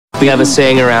We have a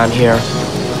saying around here.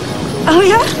 Oh,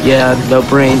 yeah? Yeah, no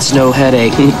brains, no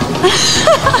headache.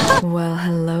 Well,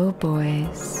 hello,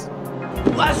 boys.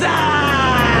 What's up?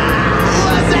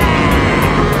 What's up?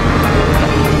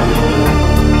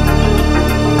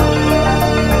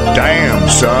 Damn,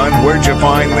 son, where'd you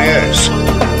find this?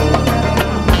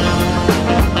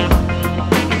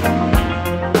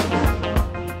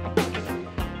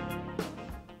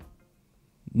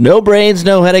 No Brains,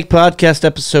 No Headache podcast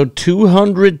episode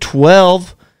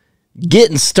 212.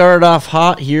 Getting started off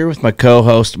hot here with my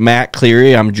co-host Matt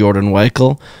Cleary. I'm Jordan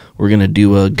Weichel. We're going to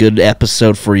do a good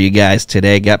episode for you guys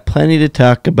today. Got plenty to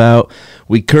talk about.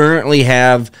 We currently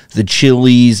have the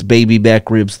Chili's Baby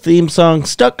Back Ribs theme song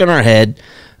stuck in our head.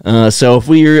 So if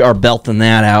we are belting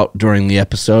that out during the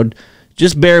episode,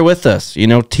 just bear with us. You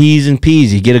know, T's and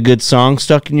P's. You get a good song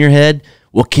stuck in your head,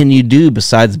 what can you do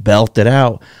besides belt it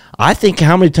out? I think,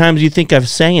 how many times do you think I've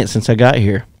sang it since I got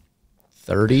here?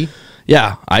 30?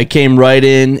 Yeah, I came right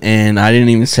in, and I didn't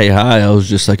even say hi. I was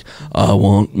just like, I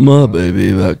want my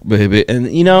baby back, baby.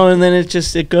 And, you know, and then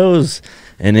it goes.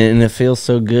 And it feels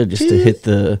so good just to hit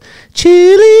the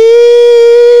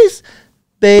Chili's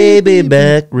Baby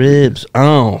Back Ribs.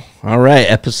 Oh, all right,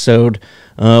 episode,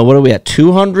 what are we at,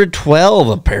 212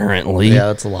 apparently. Yeah,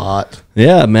 that's a lot.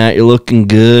 Yeah, Matt, you're looking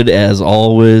good as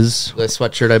always. The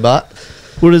sweatshirt I bought?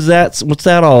 What is that? What's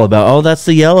that all about? Oh, that's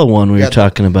the yellow one we were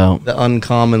talking about. The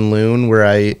Uncommon Loon, where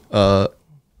I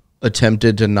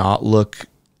attempted to not look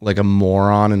like a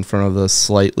moron in front of the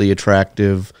slightly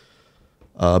attractive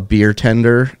beer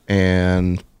tender,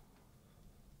 and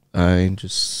I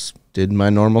just did my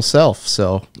normal self.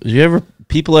 So, Did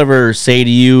people ever say to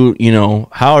you, you know,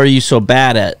 how are you so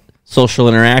bad at social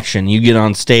interaction? You get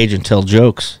on stage and tell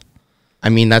jokes. I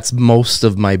mean, that's most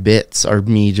of my bits are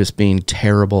me just being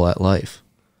terrible at life.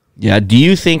 Yeah, do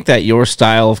you think that your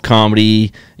style of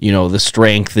comedy, you know, the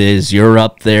strength is you're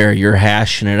up there, you're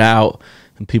hashing it out,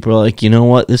 and people are like, you know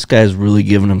what, this guy's really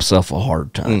giving himself a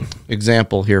hard time?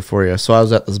 Example here for you. So I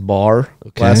was at this bar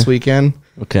last weekend.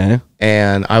 Okay.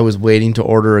 And I was waiting to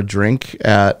order a drink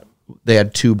they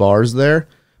had two bars there.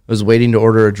 I was waiting to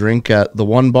order a drink at the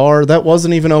one bar that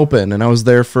wasn't even open, and I was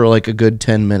there for like a good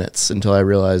 10 minutes until I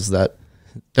realized that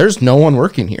there's no one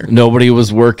working here. Nobody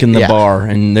was working the bar,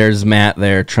 and there's Matt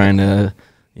there trying to,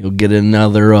 you know, get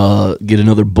another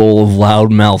bowl of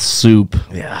loudmouth soup.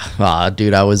 Yeah.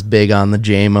 Dude, I was big on the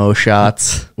JMO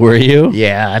shots. Were you?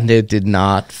 Yeah, and it did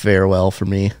not fare well for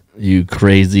me. You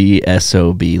crazy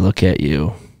SOB, look at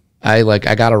you. I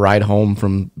got a ride home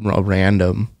from a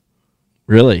random.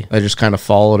 Really? I just kind of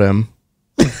followed him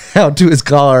out to his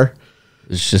car.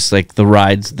 It's just like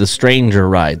the stranger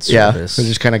ride service. Yeah, I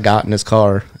just kind of got in his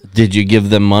car. Did you give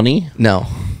them money? No.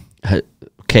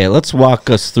 Okay, let's walk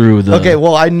us through the... Okay,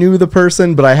 well, I knew the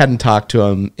person, but I hadn't talked to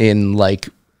him in like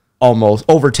almost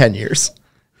over 10 years.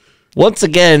 Once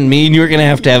again, me and you are going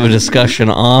to have a discussion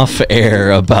off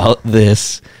air about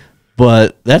this,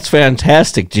 but that's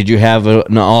fantastic. Did you have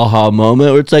an aha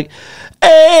moment where it's like,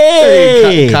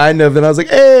 hey! Kind of, and I was like,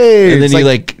 hey! And then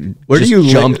you where do you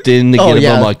jumped in to give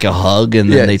him like a hug,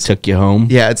 and then they took you home?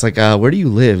 Yeah, it's like, where do you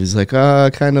live? He's like,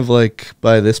 kind of like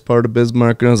by this part of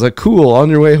Bismarck. And I was like, cool, on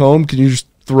your way home, can you just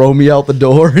throw me out the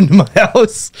door into my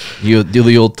house? You do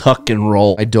the old tuck and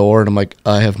roll. My door, and I'm like,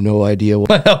 I have no idea what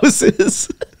my house is.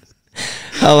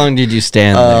 How long did you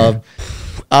stand there?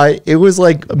 It was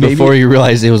like maybe, before you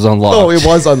realized it was unlocked. Oh, it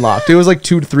was unlocked. It was like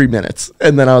 2 to 3 minutes,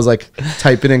 and then I was like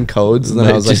typing in codes, and then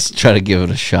I was just try to give it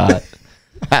a shot.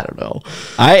 I don't know.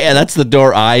 That's the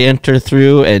door I enter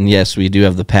through, and yes, we do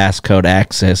have the passcode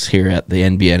access here at the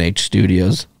NBNH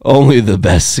studios. Only the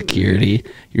best security.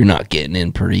 You're not getting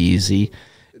in pretty easy.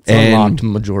 It's unlocked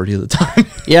majority of the time.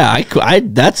 Yeah,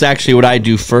 that's actually what I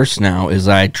do first now. Is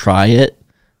I try it,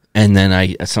 and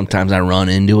then sometimes I run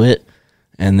into it.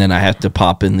 And then I have to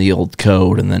pop in the old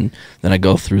code, and then I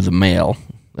go through the mail.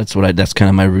 That's kind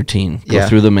of my routine. Go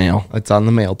through the mail. It's on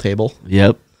the mail table.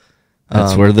 Yep.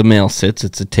 That's where the mail sits.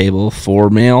 It's a table for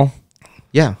mail.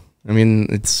 Yeah. I mean,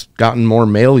 it's gotten more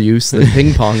mail use than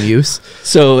ping pong use.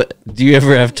 So do you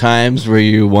ever have times where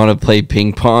you want to play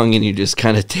ping pong and you just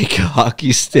kind of take a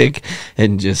hockey stick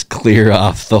and just clear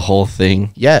off the whole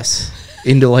thing? Yes.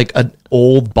 Into like an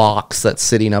old box that's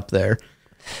sitting up there.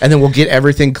 And then we'll get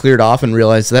everything cleared off and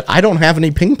realize that I don't have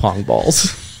any ping pong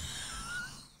balls.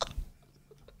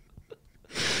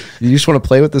 You just want to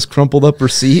play with this crumpled up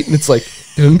receipt, and it's like,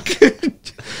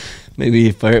 maybe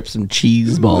you fire up some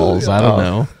cheese balls. I don't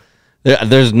know.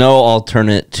 There's no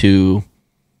alternate to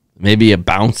maybe a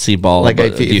bouncy ball. Like,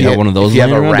 do you have one of those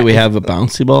laying around? Do we have a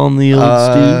bouncy ball in the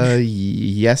old stage?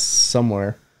 Yes,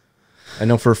 somewhere. I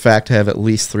know for a fact I have at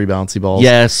least 3 bouncy balls.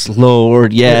 Yes,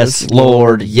 Lord. Yes,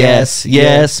 Lord. Yes,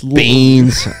 yes,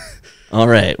 beans. All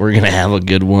right, we're gonna have a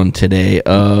good one today.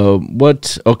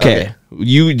 What? Okay.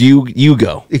 You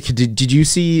go. Did you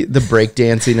see the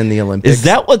breakdancing in the Olympics? Is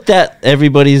that what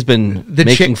everybody's been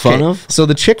making fun of? So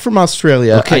the chick from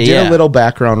Australia, I did a little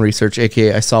background research,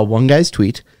 aka I saw one guy's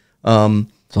tweet.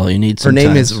 That's all you need. Her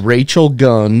name is Rachel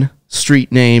Gunn,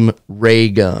 street name Ray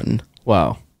Gunn.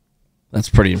 Wow, that's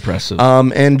pretty impressive.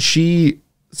 And she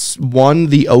won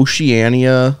the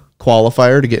Oceania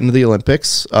qualifier to get into the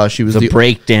Olympics. She was the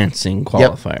breakdancing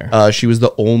qualifier. Yep. She was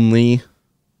the only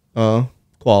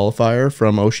qualifier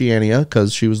from Oceania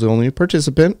because she was the only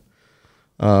participant,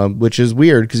 which is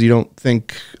weird because you don't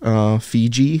think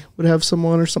Fiji would have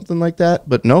someone or something like that.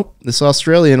 But nope, this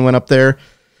Australian went up there.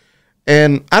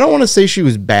 And I don't want to say she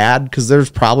was bad because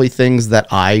there's probably things that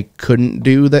I couldn't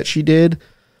do that she did.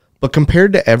 But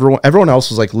compared to everyone else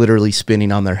was like literally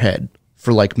spinning on their head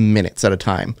for like minutes at a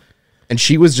time. And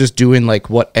she was just doing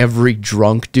like what every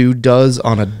drunk dude does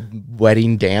on a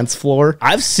wedding dance floor.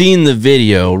 I've seen the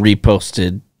video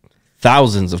reposted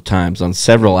thousands of times on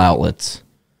several outlets.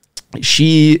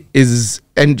 She was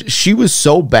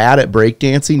so bad at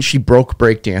breakdancing, she broke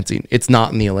breakdancing. It's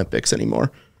not in the Olympics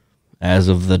anymore. As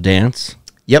of the dance?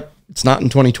 Yep, it's not in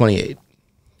 2028.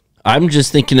 I'm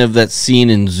just thinking of that scene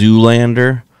in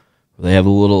Zoolander. They have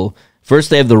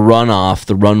first they have the runoff,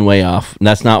 the runway off. And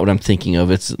that's not what I'm thinking of.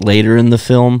 It's later in the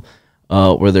film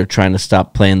where they're trying to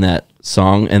stop playing that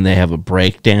song and they have a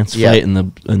break dance fight in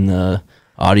the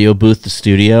audio booth, the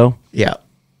studio. Yeah.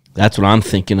 That's what I'm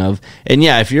thinking of. And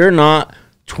yeah, if you're not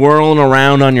twirling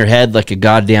around on your head like a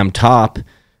goddamn top,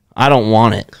 I don't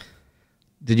want it.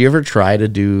 Did you ever try to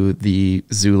do the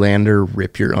Zoolander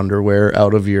rip your underwear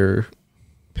out of your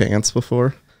pants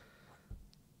before?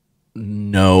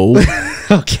 No.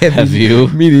 Okay. Have you?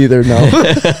 Me neither, no.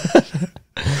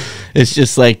 It's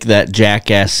just like that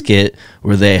Jackass skit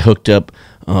where they hooked up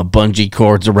bungee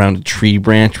cords around a tree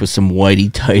branch with some whitey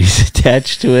tighties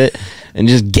attached to it and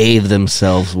just gave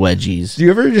themselves wedgies. Do you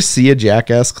ever just see a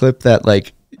Jackass clip that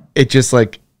like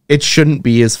it shouldn't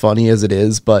be as funny as it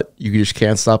is, but you just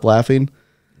can't stop laughing?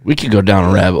 We could go down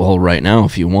a rabbit hole right now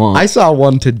if you want. I saw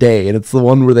one today, and it's the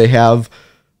one where they have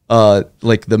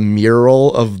like the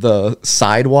mural of the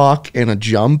sidewalk and a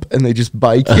jump, and they just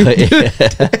bike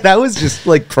it. And I was just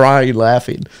like crying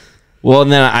laughing. Well,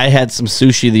 and then I had some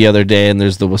sushi the other day, and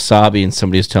there's the wasabi, and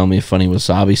somebody was telling me a funny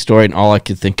wasabi story, and all I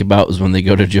could think about was when they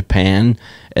go to Japan,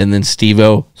 and then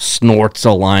Steve-O snorts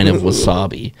a line of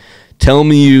wasabi. Tell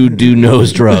me you do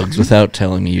nose drugs without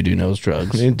telling me you do nose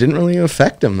drugs. It didn't really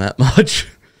affect him that much.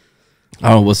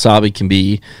 Oh, wasabi can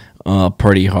be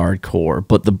pretty hardcore.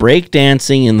 But the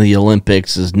breakdancing in the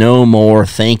Olympics is no more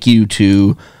thank you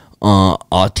to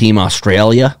Team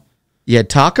Australia. Yeah,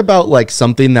 talk about like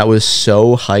something that was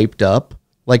so hyped up.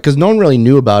 Like, because no one really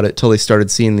knew about it till they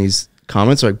started seeing these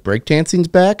comments like breakdancing's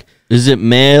back. Is it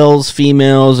males,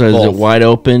 females, or Both. is it wide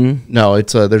open? No,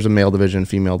 it's there's a male division,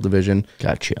 female division.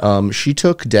 Gotcha. She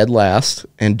took dead last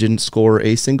and didn't score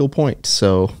a single point.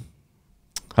 So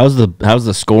How's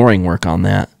the scoring work on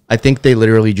that? I think they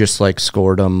literally just like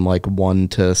scored them like 1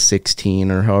 to 16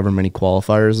 or however many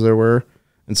qualifiers there were.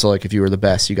 And so like if you were the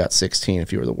best, you got 16.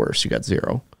 If you were the worst, you got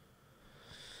 0.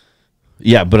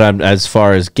 Yeah, but as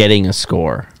far as getting a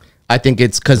score, I think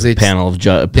it's because it's panel of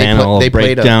played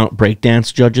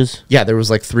breakdance judges. Yeah, there was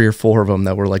like 3 or 4 of them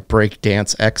that were like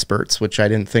breakdance experts, which I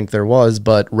didn't think there was.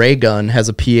 But Ray Gunn has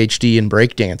a PhD in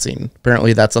breakdancing.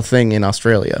 Apparently, that's a thing in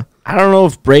Australia. I don't know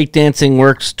if breakdancing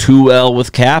works too well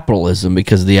with capitalism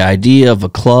because the idea of a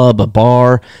club, a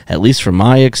bar, at least from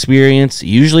my experience,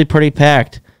 usually pretty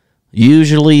packed.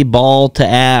 Usually ball to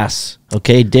ass,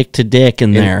 okay, dick to dick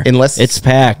in there. Unless it's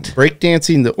packed.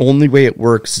 Breakdancing, the only way it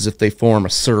works is if they form a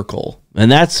circle.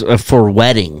 And that's for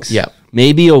weddings. Yeah.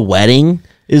 Maybe a wedding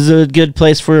is a good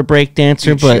place for a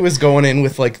breakdancer, but she was going in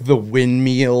with like the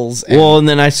windmills. And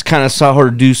then I kind of saw her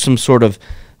do some sort of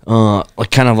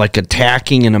kind of like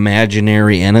attacking an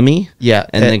imaginary enemy. Yeah.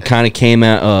 And then kind of came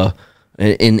at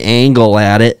an angle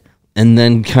at it and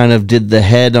then kind of did the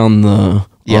head on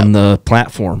the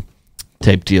platform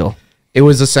type deal. It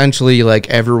was essentially like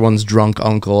everyone's drunk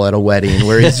uncle at a wedding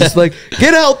where he's just like,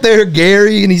 get out there,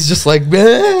 Gary. And he's just like,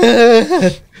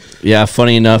 bleh. Yeah,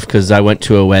 funny enough, because I went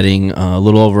to a wedding a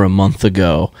little over a month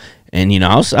ago. And, you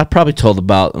know, I probably told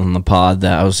about on the pod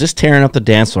that I was just tearing up the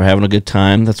dance floor, having a good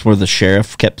time. That's where the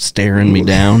sheriff kept staring me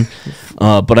down.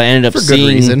 But I ended up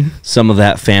seeing some of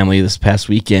that family this past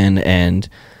weekend, and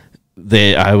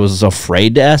I was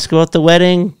afraid to ask about the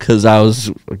wedding because I was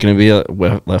going to be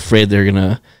afraid they're going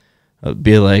to I'd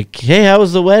be like, hey, how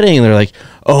was the wedding? And they're like,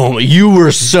 oh, you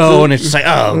were so, and it's just like,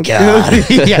 oh, God.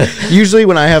 Yeah. Usually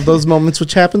when I have those moments,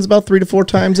 which happens about 3 to 4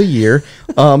 times a year,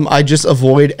 I just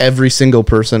avoid every single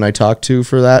person I talk to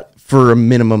for that for a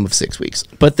minimum of 6 weeks.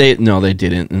 But they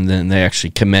didn't. And then they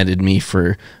actually commended me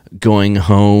for going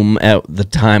home at the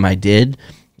time I did.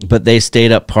 But they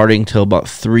stayed up partying till about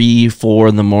 3, 4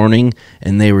 in the morning,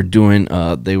 and they were doing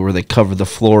they cover the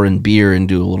floor in beer and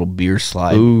do a little beer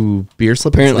slide. Ooh, beer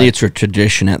slip. Apparently, it's a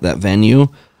tradition at that venue,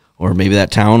 or maybe that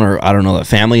town, or I don't know, that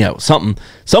family,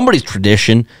 somebody's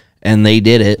tradition, and they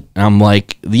did it. And I'm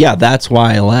like, yeah, that's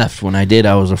why I left. When I did,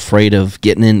 I was afraid of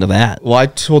getting into that. Well, I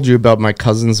told you about my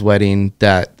cousin's wedding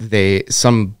that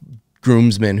some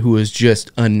groomsman who was just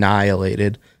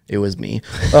annihilated. It was me.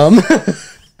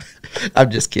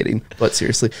 I'm just kidding, but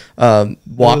seriously,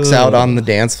 walks out on the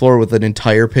dance floor with an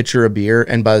entire pitcher of beer,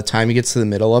 and by the time he gets to the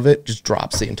middle of it, just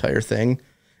drops the entire thing.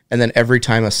 And then every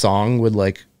time a song would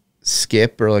like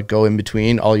skip or like go in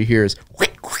between, all you hear is.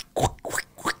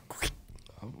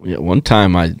 Yeah, one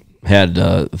time I had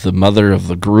the mother of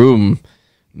the groom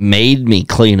made me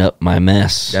clean up my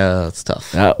mess. Yeah, that's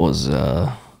tough. That was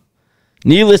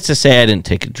needless to say, I didn't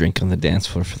take a drink on the dance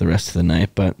floor for the rest of the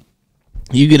night, but.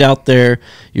 You get out there,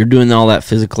 you're doing all that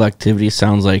physical activity.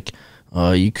 Sounds like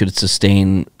you could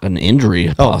sustain an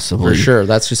injury, possibly. For sure.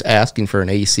 That's just asking for an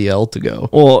ACL to go.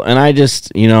 Well, and I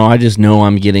just know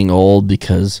I'm getting old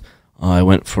because I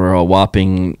went for a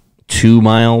whopping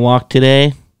 2-mile walk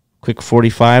today. Quick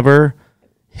 45er,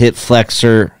 hip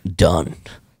flexor, done.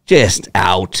 Just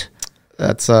out.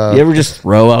 That's you ever just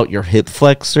throw out your hip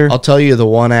flexor? I'll tell you the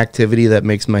one activity that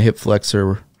makes my hip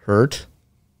flexor hurt.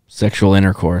 Sexual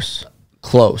intercourse.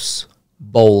 Close.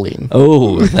 Bowling.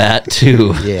 Oh, that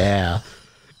too. Yeah.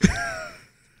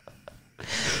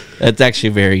 That's actually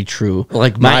very true.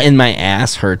 Like my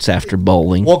ass hurts after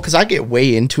bowling. Well, because I get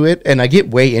way into it, and I get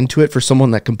way into it for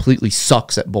someone that completely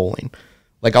sucks at bowling.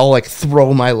 Like I'll like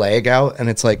throw my leg out, and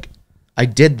it's like I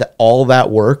did all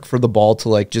that work for the ball to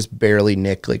like just barely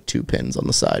nick like 2 pins on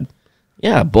the side.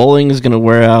 Yeah, bowling is going to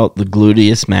wear out the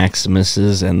gluteus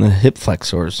maximuses and the hip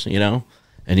flexors,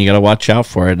 and you got to watch out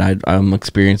for it. I'm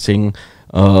experiencing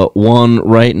one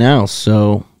right now.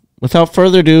 So without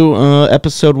further ado,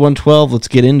 episode 112, let's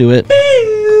get into it.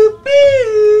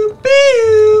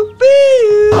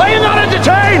 Are you not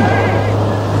entertained?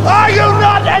 Are you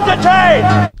not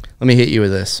entertained? Let me hit you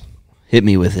with this. Hit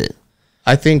me with it.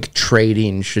 I think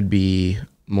trading should be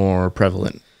more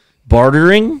prevalent.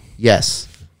 Bartering? Yes.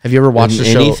 Have you ever watched the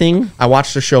show? Anything? I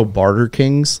watched the show Barter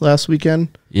Kings last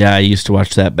weekend. Yeah, I used to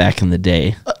watch that back in the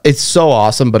day. It's so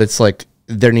awesome, but it's like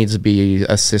there needs to be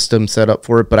a system set up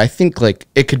for it. But I think like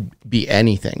it could be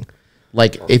anything.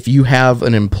 Like if you have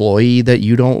an employee that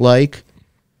you don't like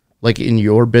in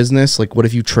your business, like what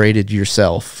if you traded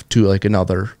yourself to like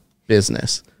another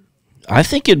business? I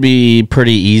think it'd be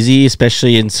pretty easy,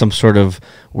 especially in some sort of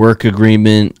work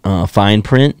agreement fine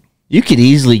print. You could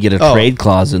easily get a trade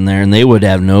clause in there, and they would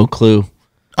have no clue.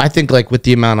 I think like with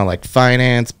the amount of like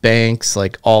finance, banks,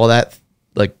 like all that,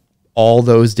 like all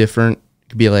those different,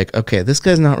 could be like, okay, this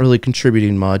guy's not really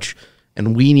contributing much,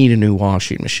 and we need a new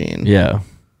washing machine. Yeah.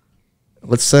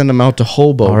 Let's send him out to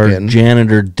Hoboken. Our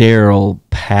janitor Daryl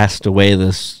passed away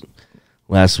this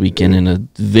last weekend in a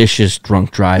vicious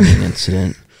drunk driving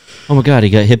incident. Oh my God, he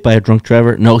got hit by a drunk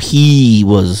driver? No, he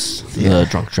was the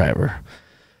drunk driver.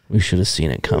 We should have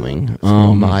seen it coming.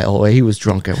 A mile away. He was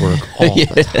drunk at work all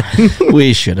the time.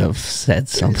 We should have said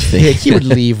something. Yeah, he would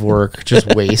leave work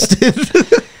just wasted.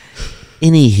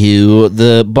 Anywho,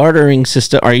 the bartering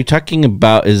system, are you talking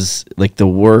about is like the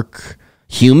work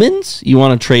humans? You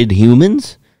want to trade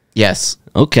humans? Yes.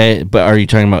 Okay, but are you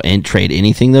talking about trade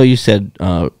anything though? You said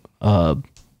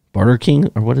Barter King,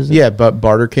 or what is it? Yeah, but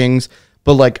Barter Kings.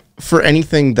 But like for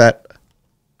anything that,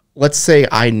 let's say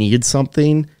I need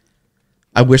something,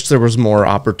 I wish there was more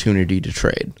opportunity to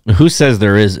trade. Who says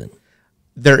there isn't?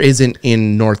 There isn't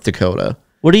in North Dakota.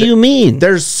 What do you mean?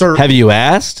 Have you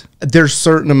asked? There's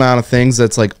certain amount of things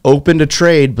that's like open to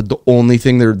trade, but the only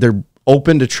thing they're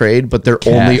open to trade, but they're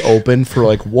only open for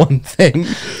like one thing.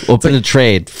 Open to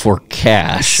trade for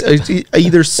cash.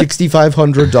 Either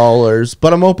 $6,500,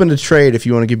 but I'm open to trade if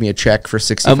you want to give me a check for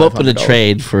 $6,500. I'm open to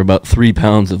trade for about 3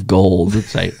 pounds of gold.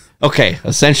 It's like, okay,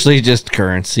 essentially just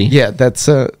currency. Yeah, that's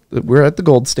we're at the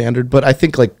gold standard, but I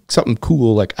think like something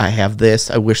cool, like I have this.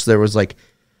 I wish there was like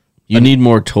you need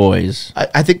more toys.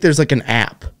 I think there's like an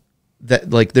app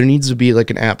that like there needs to be like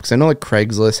an app, because I know like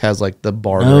Craigslist has like the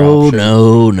barter option.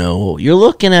 No. You're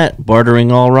looking at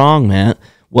bartering all wrong, man.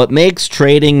 What makes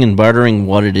trading and bartering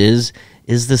what it is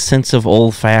the sense of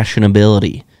old-fashioned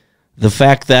ability. The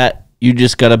fact that You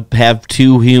just got to have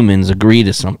two humans agree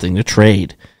to something to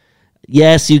trade.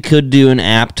 Yes, you could do an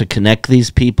app to connect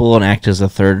these people and act as a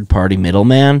third-party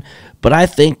middleman, but I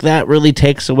think that really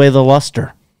takes away the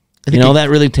luster. That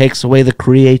really takes away the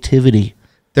creativity.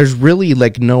 There's really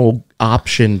like no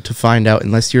option to find out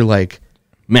unless you're like,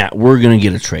 Matt, we're going to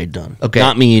get a trade done. Okay.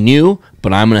 Not me and you,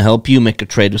 but I'm going to help you make a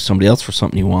trade with somebody else for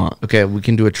something you want. okay, we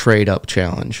can do a trade-up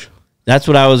challenge. That's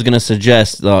what I was going to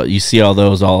suggest. You see all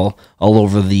those all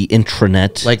over the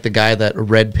intranet. Like the guy that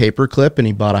read paperclip and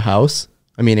he bought a house.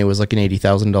 I mean, it was like an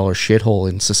 $80,000 shithole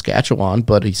in Saskatchewan,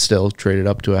 but he still traded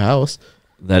up to a house.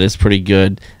 That is pretty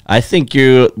good. I think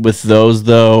with those,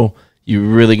 though, you're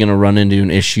really going to run into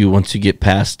an issue once you get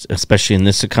past, especially in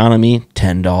this economy,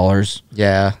 $10.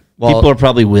 Yeah. Well, People are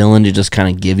probably willing to just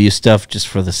kind of give you stuff just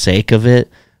for the sake of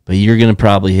it, but you're going to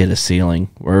probably hit a ceiling,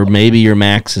 or maybe your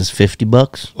max is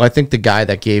 $50. I think the guy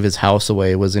that gave his house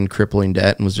away was in crippling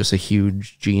debt and was just a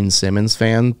huge Gene Simmons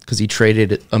fan because he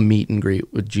traded a meet and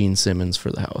greet with Gene Simmons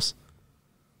for the house.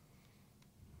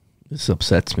 This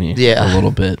upsets me Yeah. a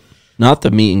little bit. Not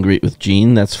the meet and greet with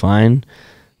Gene, that's fine.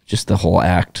 Just the whole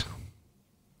act.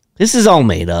 This is all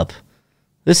made up.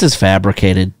 This is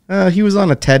fabricated. He was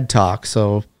on a TED Talk,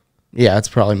 so yeah, it's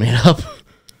probably made up.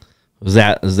 Is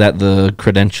that the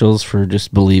credentials for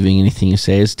just believing anything you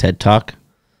say is TED Talk?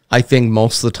 I think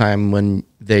most of the time when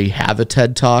they have a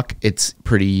TED Talk, it's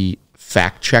pretty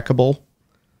fact checkable.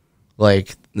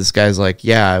 Like this guy's like,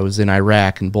 yeah, I was in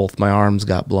Iraq and both my arms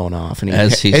got blown off, and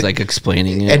He's like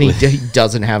explaining it. and he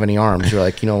doesn't have any arms. You're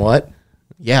like, you know what?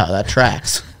 Yeah, that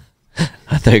tracks.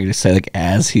 I thought you were going to say like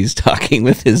as he's talking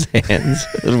with his hands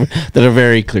that are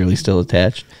very clearly still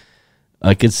attached.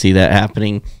 I could see that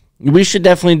happening. We should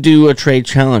definitely do a trade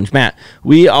challenge. Matt,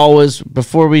 we always,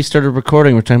 before we started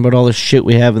recording, we're talking about all the shit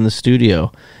we have in the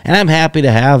studio. And I'm happy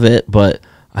to have it, but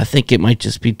I think it might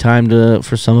just be time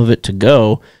for some of it to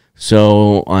go.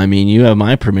 So, I mean, you have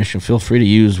my permission. Feel free to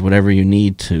use whatever you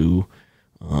need to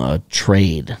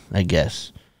trade, I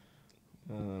guess.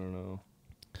 I don't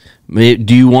know.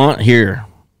 Do you want here,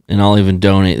 and I'll even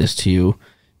donate this to you,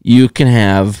 you can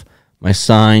have my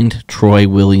signed Troy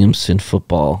Williamson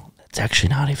football. It's actually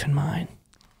not even mine.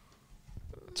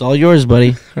 It's all yours,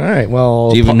 buddy. All right.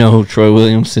 Well, do you even know who Troy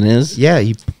Williamson is? Yeah,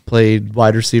 he played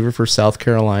wide receiver for South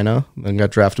Carolina, then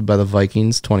got drafted by the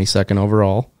Vikings, 22nd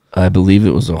overall. I believe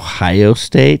it was Ohio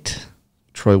State.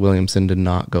 Troy Williamson did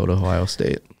not go to Ohio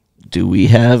State. Do we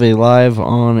have a live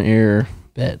on-air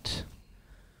bet?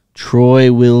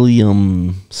 Troy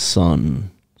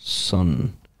Williamson.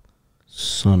 Son.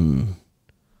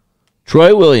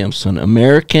 Troy Williamson,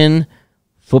 American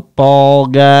football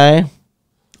guy.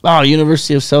 Oh,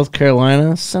 University of South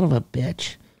Carolina. Son of a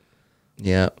bitch.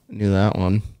 Yeah, knew that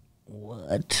one.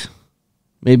 What?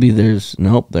 Maybe there's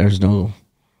no.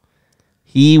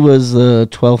 He was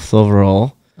 12th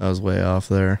overall. I was way off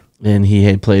there. And he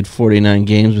had played 49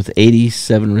 games with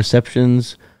 87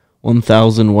 receptions,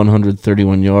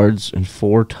 1,131 yards, and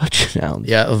 4 touchdowns.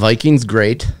 Yeah, Vikings,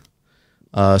 great.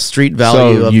 Street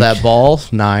value of that ball,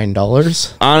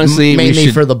 $9. Honestly,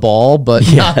 mainly for the ball, but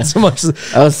not so much.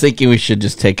 I was thinking we should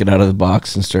just take it out of the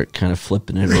box and start kind of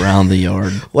flipping it around the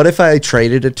yard. What if I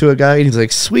traded it to a guy and he's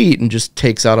like, sweet, and just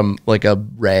takes out a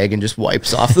rag and just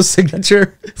wipes off the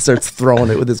signature, starts throwing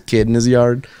it with his kid in his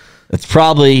yard? That's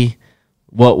probably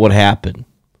what would happen.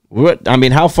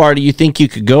 How far do you think you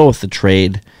could go with the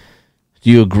trade? Do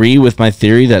you agree with my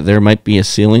theory that there might be a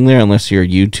ceiling there unless you're a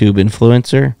YouTube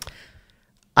influencer?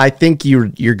 I think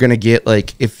you're going to get,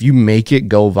 like, if you make it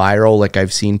go viral, like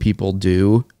I've seen people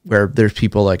do, where there's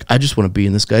people like, I just want to be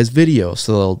in this guy's video,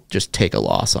 so they'll just take a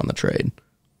loss on the trade.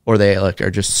 Or they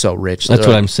are just so rich. That's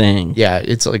what I'm saying. Yeah,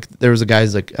 it's like there was a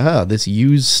guy's like, this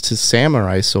used to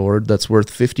samurai sword that's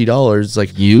worth $50.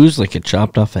 Like used, like it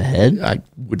chopped off a head? I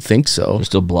would think so. There's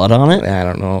still blood on it? I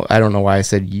don't know. I don't know why I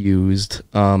said used.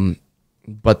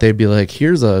 But they'd be like,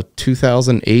 here's a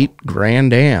 2008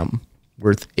 Grand Am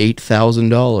worth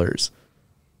 $8,000.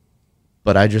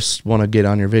 But I just want to get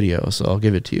on your video, so I'll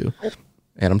give it to you.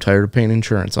 And I'm tired of paying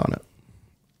insurance on it.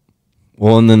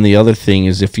 Well, and then the other thing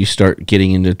is if you start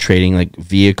getting into trading like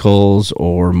vehicles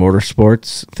or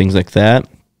motorsports, things like that,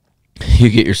 you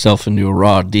get yourself into a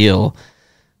raw deal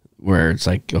where it's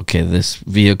like, okay, this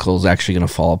vehicle is actually going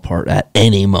to fall apart at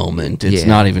any moment. It's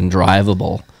not even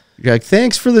drivable. You're like,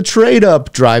 thanks for the trade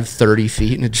up. Drive 30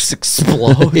 feet and it just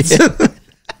explodes.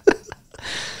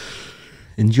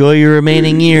 Enjoy your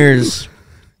remaining years.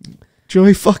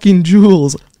 Enjoy fucking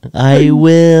jewels. I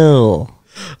will.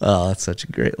 Oh, that's such a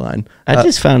great line. I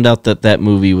just found out that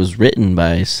movie was written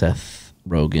by Seth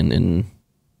Rogen and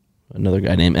another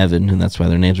guy named Evan, and that's why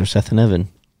their names are Seth and Evan.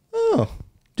 Oh,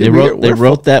 They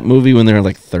wrote that movie when they were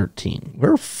like 13.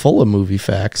 We're full of movie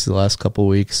facts the last couple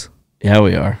weeks. Yeah,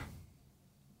 we are.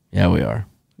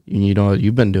 You know what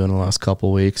you've been doing the last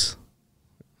couple weeks?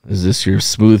 Is this your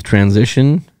smooth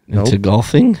transition into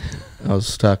golfing? I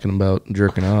was talking about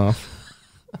jerking off.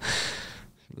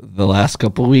 The last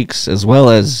couple weeks, as well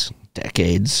as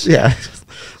decades. Yeah.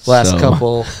 Last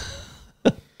couple.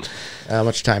 How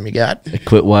much time you got? I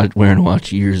quit wearing a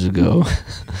watch years ago.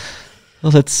 Oh,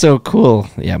 that's so cool.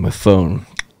 Yeah, my phone.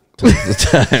 Tons of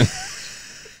time.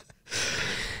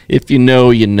 If you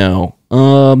know, you know.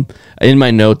 In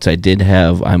my notes, I did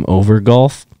have I'm over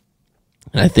golf.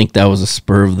 And I think that was a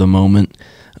spur of the moment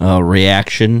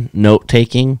reaction note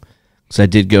taking. Because I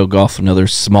did go golf another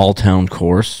small town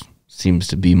course. Seems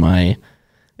to be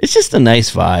it's just a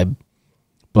nice vibe.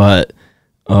 But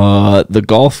the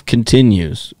golf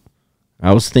continues.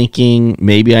 I was thinking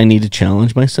maybe I need to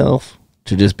challenge myself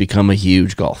to just become a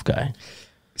huge golf guy.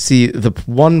 See, the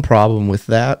one problem with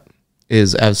that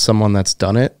is, as someone that's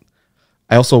done it,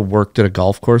 I also worked at a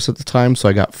golf course at the time, so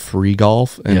I got free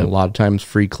golf and a lot of times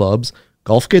free clubs.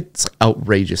 Golf gets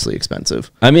outrageously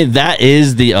expensive. I mean, that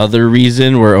is the other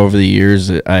reason where over the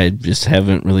years I just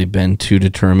haven't really been too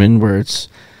determined, where it's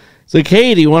like,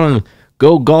 hey, do you want to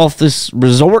go golf this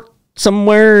resort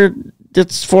somewhere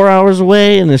that's 4 hours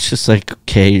away? And it's just like,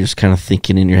 okay, you're just kind of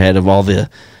thinking in your head of all the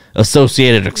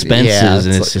associated expenses,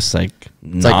 and it's just like,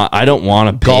 I don't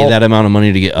want to pay that amount of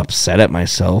money to get upset at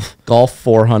myself. Golf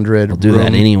 $400. I'll do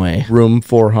that anyway. Room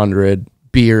 $400.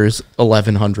 Beers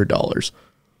 $1,100.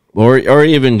 Or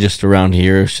even just around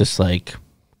here, it's just like,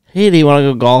 hey, do you want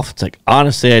to go golf? It's like,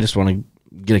 honestly, I just want to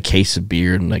get a case of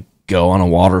beer and like go on a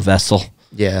water vessel.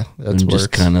 Yeah, that's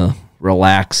just kind of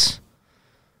relax.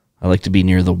 I like to be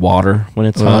near the water when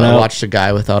it's hot out. I watched a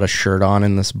guy without a shirt on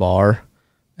in this bar,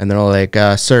 and they're like,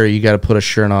 sir, you got to put a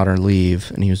shirt on or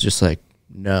leave. And he was just like,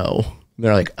 no. And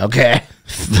they're like, okay.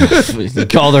 You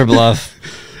call their bluff.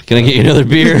 Can I get you another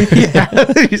beer? Yeah.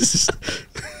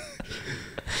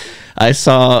 I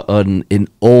saw an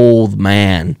old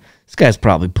man. This guy's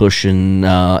probably pushing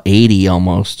 80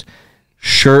 almost.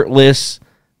 Shirtless,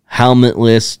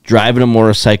 helmetless, driving a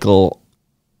motorcycle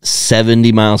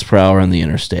 70 miles per hour on the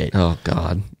interstate. Oh,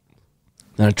 God.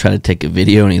 Then I tried to take a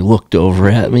video, and he looked over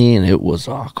at me, and it was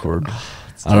awkward.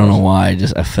 I don't know why.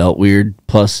 I felt weird.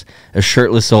 Plus, a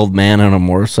shirtless old man on a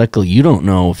motorcycle, you don't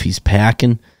know if he's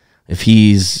packing. If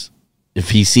he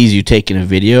sees you taking a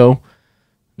video,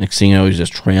 next thing you know, he's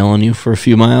just trailing you for a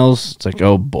few miles. It's like,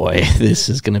 oh boy, this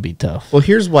is going to be tough. Well,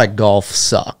 here's why golf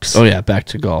sucks. Oh, yeah, back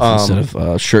to golf instead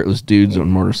of shirtless dudes on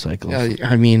motorcycles.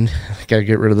 I mean, I got to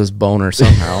get rid of this boner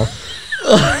somehow.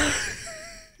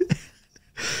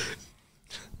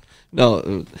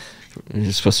 No,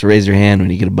 you're supposed to raise your hand when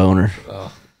you get a boner.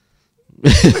 Oh.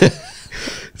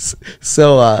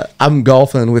 So I'm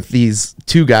golfing with these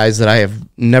two guys that I have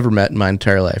never met in my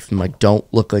entire life. I'm like,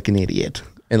 don't look like an idiot.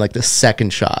 And like the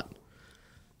second shot,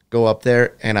 go up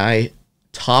there and I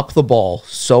top the ball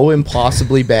so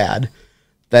impossibly bad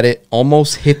that it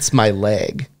almost hits my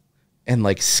leg and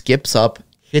like skips up,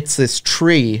 hits this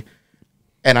tree,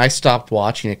 and I stopped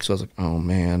watching it because I was like, oh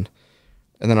man.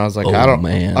 And then I was like, I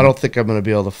don't think I'm gonna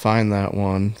be able to find that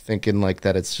one, thinking like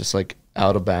that it's just like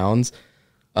out of bounds.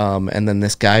 And then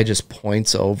this guy just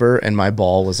points over, and my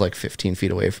ball was like 15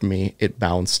 feet away from me. It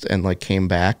bounced and like came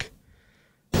back.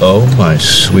 Oh, my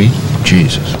sweet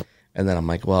Jesus. And then I'm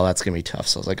like, well, that's going to be tough.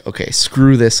 So I was like, okay,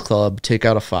 screw this club. Take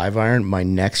out a 5-iron. My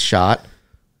next shot,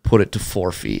 put it to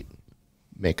 4 feet.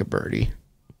 Make a birdie.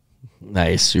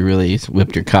 Nice. You really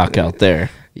whipped your cock out there.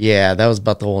 Yeah, that was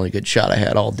about the only good shot I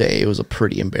had all day. It was a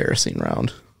pretty embarrassing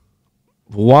round.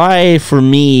 Why, for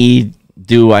me,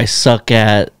 do I suck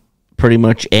at pretty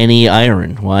much any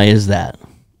iron? Why is that?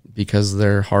 Because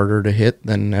they're harder to hit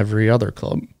than every other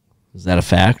club. Is that a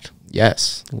fact?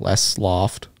 Yes. Less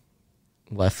loft,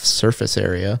 less surface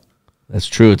area. That's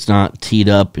true. It's not teed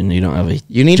up, and you don't have a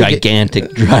gigantic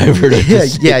to driver to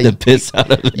hit the piss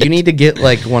out of it. You need to get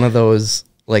like one of those,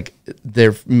 like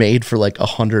they're made for like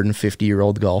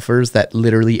 150-year-old golfers that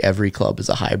literally every club is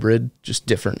a hybrid, just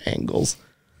different angles.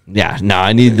 Yeah, no,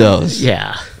 I need those.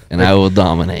 Yeah. And like, I will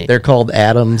dominate. They're called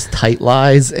Adams Tight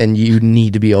Lies, and you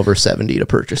need to be over 70 to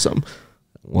purchase them.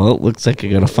 Well, it looks like I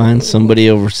got to find somebody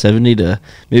over 70 to...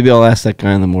 Maybe I'll ask that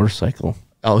guy on the motorcycle.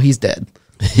 Oh, he's dead.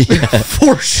 Yeah.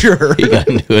 For sure. He got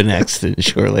into an accident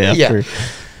shortly after.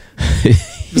 Yeah.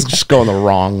 He's just going the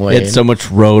wrong way. He had so much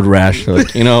road rash. They're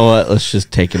like, you know what? Let's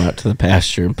just take him out to the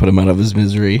pasture and put him out of his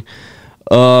misery.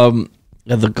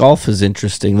 The golf is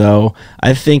interesting, though.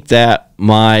 I think that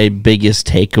my biggest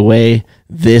takeaway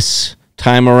this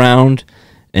time around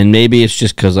And maybe it's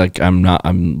just because like I'm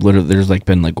literally there's like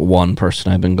been like one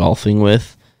person I've been golfing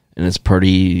with, and it's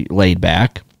pretty laid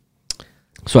back.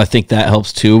 So I think that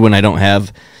helps too when I don't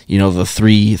have, the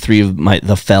three of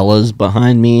the fellas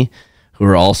behind me who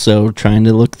are also trying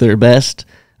to look their best.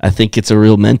 I think it's a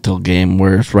real mental game,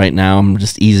 whereas right now I'm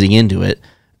just easing into it.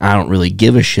 I don't really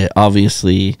give a shit.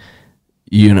 Obviously,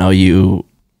 you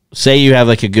say you have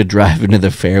like a good drive into the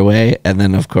fairway, and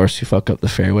then of course you fuck up the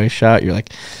fairway shot. You're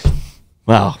like,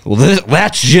 wow, well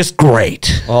that's just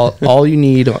great. All you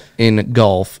need in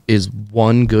golf is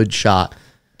one good shot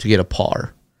to get a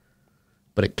par,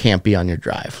 but it can't be on your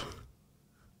drive.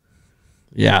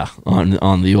 Yeah,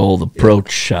 on the old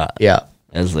approach shot. Yeah,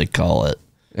 as they call it.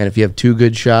 And if you have two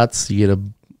good shots, you get a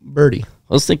birdie.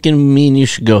 I was thinking me and you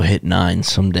should go hit 9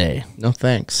 someday. No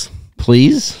thanks.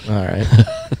 Please? All right.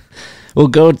 We'll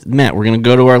go, Matt, we're going to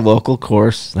go to our local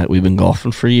course that we've been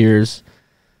golfing for years.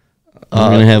 We're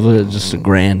going to have just a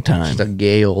grand time. Just a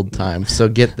gay old time. So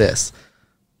get this.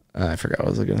 I forgot what I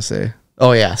was going to say.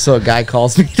 Oh, yeah. So a guy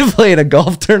calls me to play in a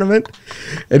golf tournament,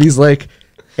 and he's like,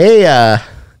 hey,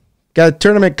 got a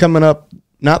tournament coming up,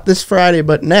 not this Friday,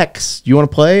 but next. You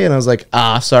want to play? And I was like,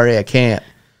 sorry, I can't.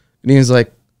 And he was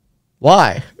like,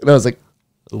 why? And I was like,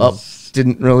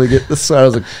 didn't really get this. So I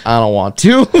was like, I don't want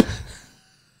to.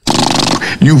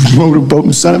 You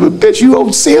motorboating son of a bitch, you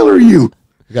old sailor, you.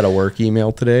 I got a work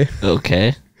email today,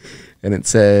 Okay. and it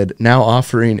said, now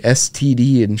offering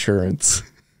STD insurance.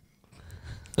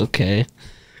 Okay.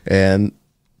 And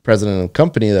president of the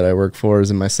company that I work for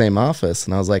is in my same office.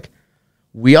 And I was like,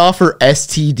 we offer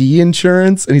STD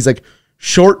insurance? And he's like,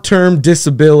 short-term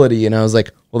disability. And I was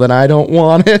like, well, then I don't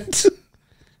want it.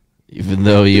 Even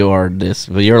though you're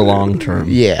long-term.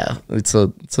 Yeah, it's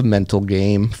a mental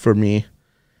game for me.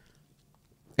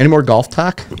 Any more golf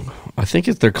talk? I think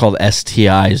they're called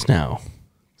STIs now.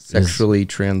 Sexually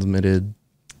transmitted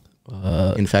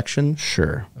infection?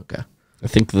 Sure. Okay. I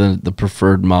think the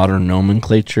preferred modern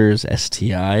nomenclature is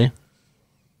STI.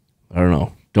 I don't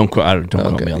know. Don't quote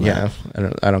me on that. Yeah,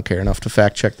 I don't care enough to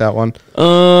fact check that one.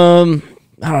 I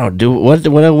don't know.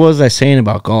 What was I saying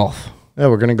about golf? Yeah,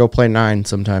 we're gonna go play 9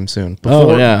 sometime soon.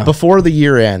 Before the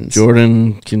year ends.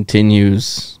 Jordan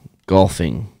continues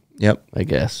golfing. Yep, I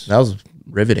guess that was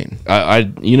riveting.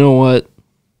 You know what?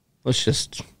 Let's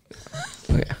just.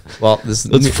 Okay. Well,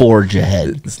 let's forge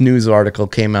ahead. This news article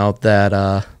came out that,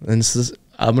 and this is,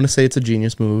 I'm gonna say it's a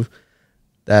genius move,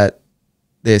 that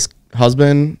this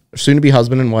soon-to-be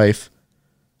husband and wife,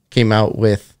 came out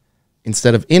with,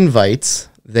 instead of invites,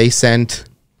 they sent,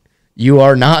 you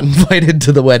are not invited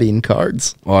to the wedding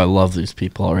cards. Oh, I love these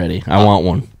people already. I want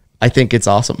one. I think it's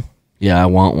awesome. Yeah, I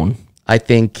want one. I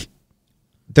think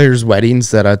there's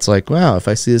weddings that it's like, wow, if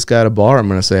I see this guy at a bar, I'm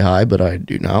going to say hi, but I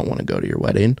do not want to go to your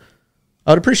wedding.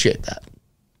 I would appreciate that.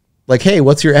 Like, hey,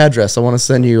 what's your address? I want to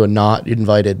send you a not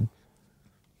invited.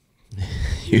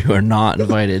 You are not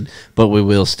invited, but we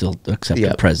will still accept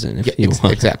a present if you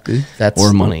want. Exactly.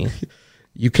 Or money.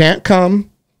 You can't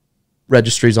come.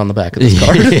 Registry's on the back of this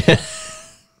card. Yeah.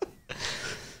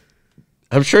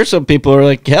 I'm sure some people are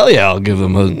like, hell yeah, I'll give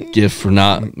them a gift for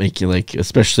not making, like,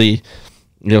 especially,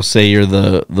 say you're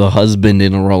the husband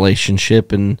in a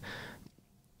relationship and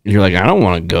you're like, I don't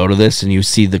want to go to this, and you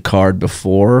see the card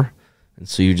before, and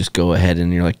so you just go ahead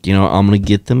and you're like, I'm going to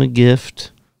get them a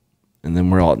gift, and then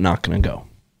we're all not going to go.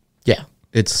 Yeah.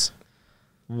 It's,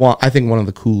 I think, one of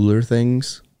the cooler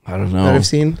things I don't know that I've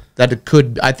seen. That it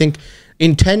could, I think,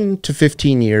 in 10 to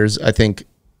 15 years, I think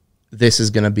this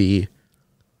is going to be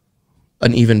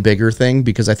an even bigger thing,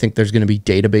 because I think there's going to be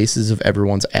databases of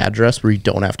everyone's address where you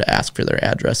don't have to ask for their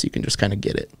address. You can just kind of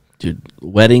get it. Dude,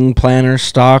 wedding planner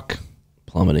stock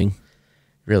plummeting.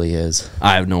 Really is.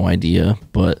 I have no idea,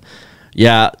 but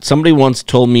yeah, somebody once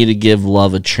told me to give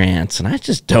love a chance, and I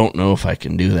just don't know if I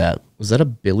can do that. Was that a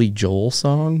Billy Joel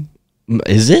song?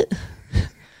 Is it?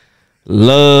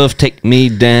 Love, take me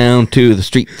down to the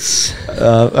streets. I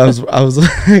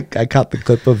caught the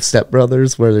clip of Step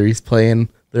Brothers where he's playing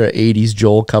their 80s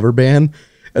Joel cover band,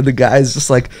 and the guy's just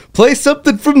like, play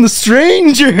something from The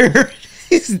Stranger.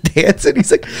 He's dancing.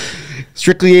 He's like,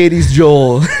 strictly 80s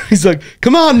Joel. He's like,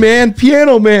 come on, man,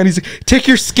 piano man. He's like, take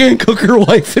your skank hooker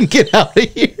wife and get out of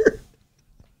here.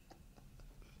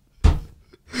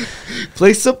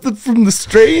 Play something from The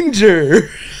Stranger.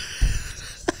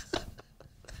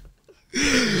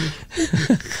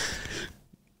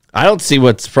 I don't see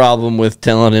what's the problem with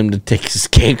telling him to take his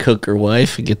skank hooker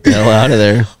wife and get the hell out of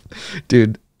there.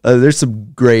 Dude, there's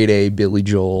some grade A Billy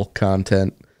Joel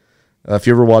content. If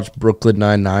you ever watched Brooklyn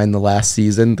Nine-Nine the last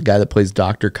season, the guy that plays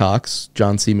Dr. Cox,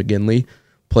 John C. McGinley,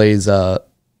 plays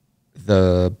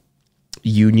the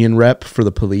union rep for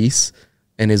the police,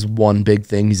 and his one big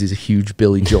thing is he's a huge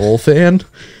Billy Joel fan.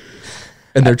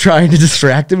 And they're trying to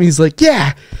distract him. He's like,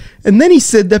 yeah. And then he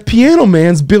said that Piano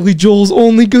Man's Billy Joel's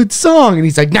only good song. And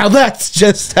he's like, now that's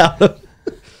just out of...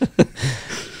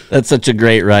 That's such a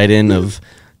great write-in of...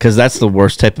 Because that's the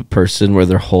worst type of person where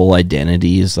their whole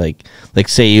identity is like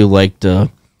say you liked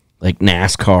like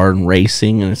NASCAR and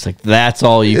racing, and it's like, that's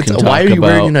all you can talk about. Why are you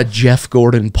wearing a Jeff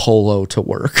Gordon polo to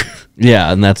work?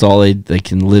 Yeah, and that's all they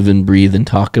can live and breathe and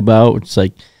talk about. It's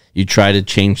like you try to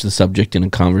change the subject in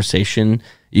a conversation.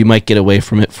 You might get away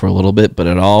from it for a little bit, but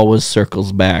it always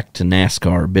circles back to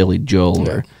NASCAR, or Billy Joel,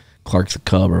 or Clark the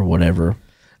Cub, or whatever.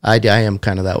 I am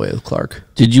kind of that way with Clark.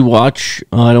 Did you watch,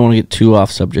 I don't want to get too off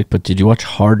subject, but did you watch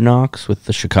Hard Knocks with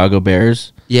the Chicago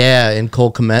Bears? Yeah, and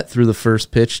Cole Kmet threw the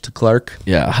first pitch to Clark.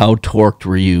 Yeah, how torqued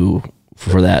were you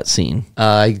for that scene?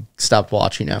 I stopped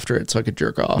watching after it so I could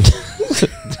jerk off.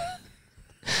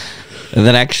 And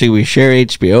then actually we share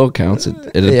HBO accounts. It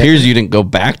appears you didn't go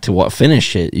back to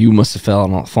finish it. You must have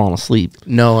fallen asleep.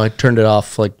 No, I turned it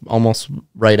off like almost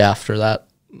right after that.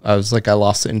 I was like, I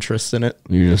lost interest in it.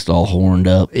 You're just all horned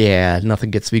up. Yeah,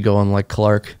 nothing gets me going like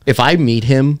Clark. If I meet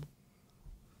him...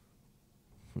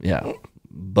 Yeah.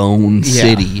 Bone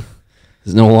City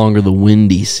is no longer the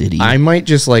Windy City. I might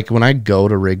just, like, when I go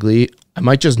to Wrigley, I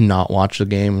might just not watch the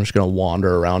game. I'm just going to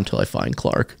wander around till I find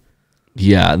Clark.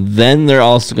 Yeah, then they're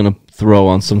also going to throw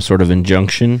on some sort of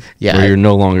injunction where you're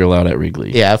no longer allowed at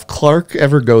Wrigley. Yeah, if Clark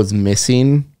ever goes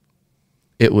missing,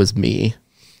 it was me.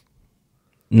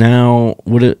 Now,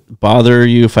 would it bother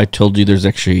you if I told you there's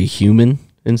actually a human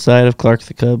inside of Clark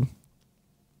the Cub?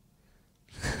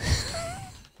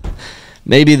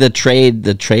 Maybe the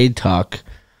trade talk.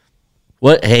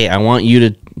 What? Hey, I want you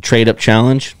to trade up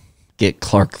challenge. Get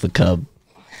Clark the Cub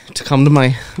to come to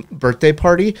my birthday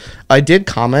party. I did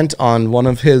comment on one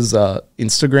of his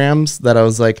Instagrams that I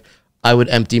was like, I would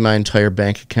empty my entire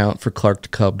bank account for Clark the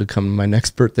Cub to come to my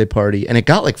next birthday party. And it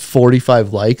got like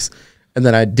 45 likes. And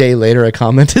then a day later, I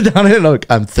commented on it, and I'm like,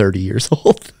 I'm 30 years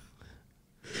old.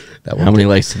 How many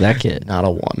likes did that get? Not a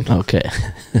one. Okay.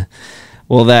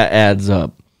 Well, that adds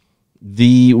up.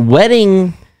 The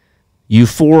wedding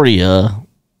euphoria,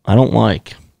 I don't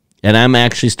like. And I'm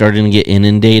actually starting to get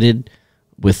inundated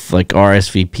with like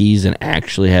RSVPs and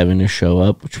actually having to show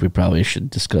up, which we probably should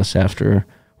discuss after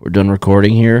we're done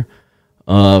recording here.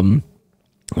 And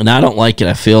I don't like it.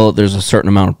 I feel there's a certain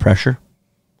amount of pressure.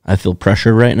 I feel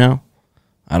pressured right now.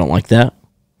 I don't like that.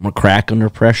 I'm going to crack under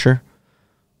pressure.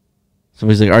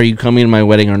 Somebody's like, are you coming to my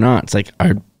wedding or not? It's like,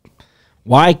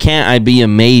 why can't I be a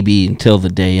maybe until the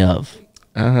day of?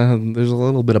 There's a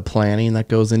little bit of planning that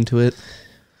goes into it.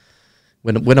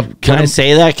 Can I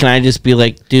say that? Can I just be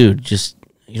like, dude, just,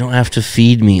 you don't have to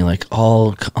feed me. Like,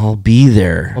 I'll be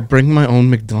there. I'll bring my own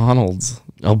McDonald's.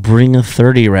 I'll bring a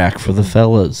 30 rack for the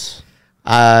fellas.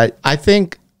 I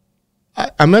think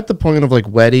I'm at the point of like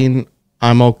wedding.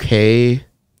 I'm okay.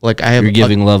 Like you're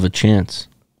giving love a chance.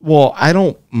 Well, I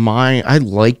don't mind. I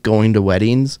like going to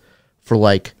weddings for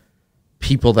like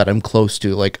people that I'm close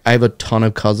to. Like I have a ton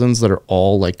of cousins that are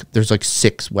all like, there's like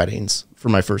 6 weddings for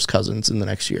my first cousins in the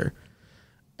next year.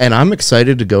 And I'm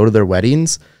excited to go to their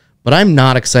weddings, but I'm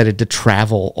not excited to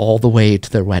travel all the way to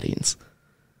their weddings.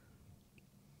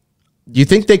 Do you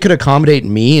think they could accommodate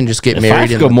me and just get married? If I have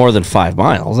to go more than 5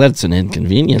 miles, that's an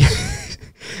inconvenience.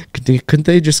 Couldn't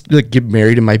they just like get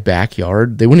married in my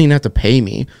backyard? They wouldn't even have to pay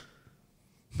me.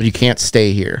 But you can't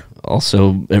stay here.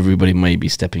 Also, everybody might be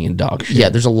stepping in dog shit. Yeah,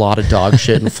 there's a lot of dog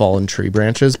shit and fallen tree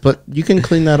branches, but you can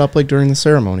clean that up like during the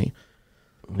ceremony.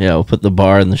 Yeah, we'll put the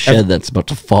bar in the shed that's about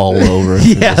to fall over.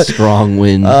 Yeah, a strong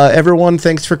wind. Everyone,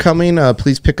 thanks for coming.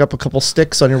 Please pick up a couple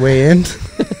sticks on your way in.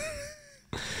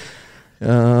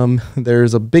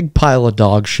 There's a big pile of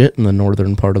dog shit in the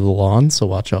northern part of the lawn, so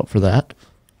watch out for that.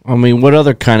 I mean, what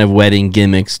other kind of wedding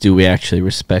gimmicks do we actually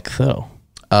respect, though?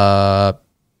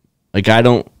 Like,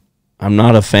 I'm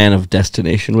not a fan of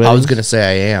destination weddings. I was going to say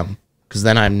I am, because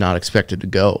then I'm not expected to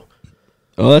go.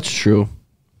 Oh, that's true.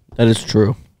 That is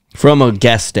true. From a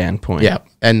guest standpoint. Yeah,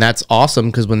 and that's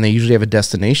awesome, because when they usually have a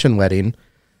destination wedding,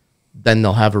 then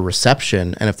they'll have a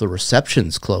reception, and if the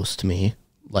reception's close to me,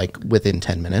 like within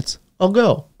 10 minutes, I'll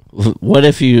go. What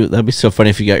if that'd be so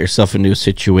funny if you got yourself into a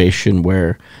situation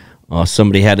where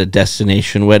somebody had a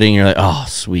destination wedding, you're like, oh,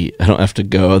 sweet, I don't have to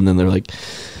go, and then they're like,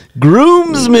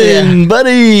 groomsman,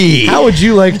 buddy, how would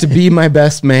you like to be my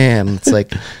best man? It's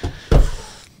like,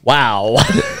 wow.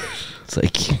 It's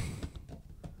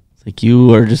like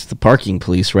you are just the parking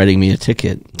police writing me a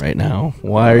ticket right now.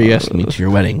 Why are you asking me to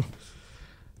your wedding?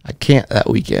 I can't that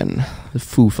weekend. The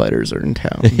Foo Fighters are in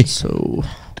town, so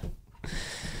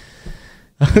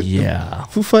yeah.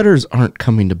 Foo Fighters aren't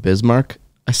coming to Bismarck.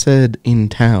 I said in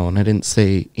town. I didn't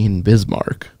say in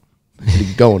Bismarck.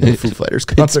 Going to the Foo Fighters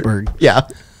concert. Pittsburgh. Yeah.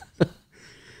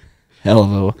 Hell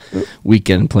of a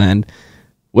weekend planned.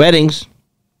 Weddings.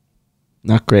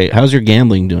 Not great. How's your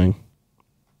gambling doing?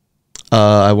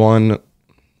 I won.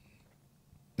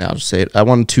 I'll just say it. I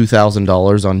won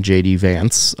 $2,000 on JD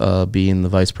Vance being the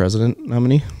vice president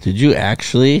nominee. Did you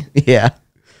actually? Yeah.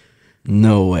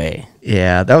 No way.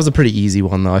 Yeah, that was a pretty easy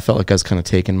one, though. I felt like I was kind of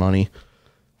taking money.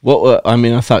 Well, I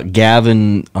mean, I thought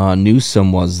Gavin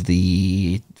Newsom was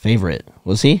the favorite.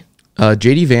 Was he?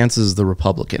 JD Vance is the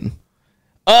Republican.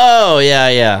 Oh,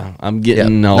 yeah. I'm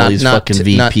getting all these fucking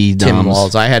VP Tim doms.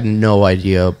 Walz. I had no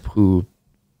idea who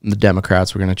the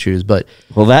Democrats were going to choose, but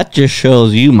Well, that just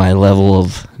shows you my level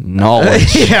of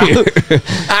knowledge.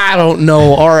 I don't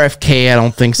know. RFK, I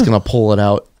don't think is going to pull it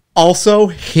out. Also,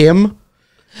 him.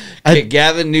 Okay,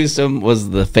 Gavin Newsom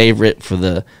was the favorite for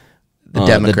the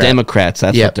Democrats.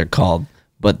 That's what they're called.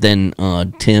 But then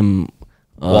Tim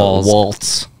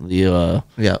Waltz, the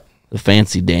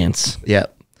fancy dance.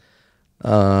 Yep.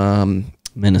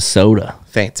 Minnesota.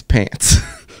 Fancy pants.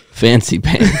 Fancy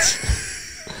pants.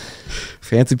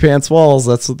 Fancy pants walls.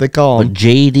 That's what they call them. But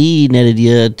JD netted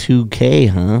you $2K,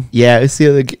 huh? Yeah. See,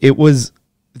 like, it was.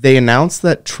 They announced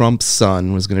that Trump's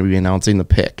son was going to be announcing the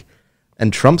pick,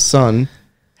 and Trump's son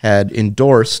had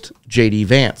endorsed JD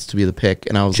Vance to be the pick,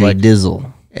 and I was like,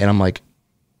 Dizzle. And I'm like,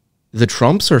 the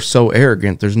Trumps are so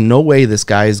arrogant. There's no way this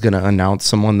guy is going to announce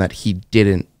someone that he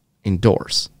didn't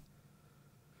endorse.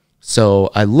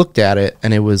 So I looked at it,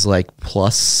 and it was like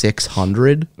plus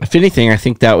 600. If anything, I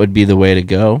think that would be the way to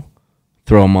go.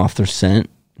 Throw them off their scent.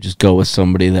 Just go with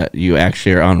somebody that you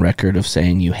actually are on record of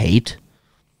saying you hate.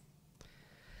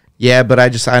 Yeah, but I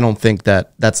don't think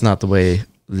that's not the way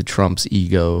the Trump's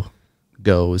ego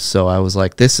goes. So I was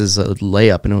like, this is a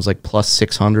layup, and it was like plus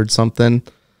 600 something.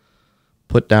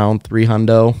 Put down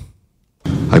 300.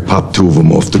 I popped 2 of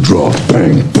them off the draw.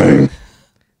 Bang, bang.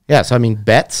 Yeah, so I mean,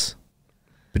 bets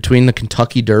between the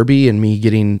Kentucky Derby and me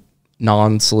getting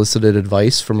non-solicited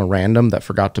advice from a random that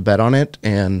forgot to bet on it,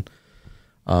 and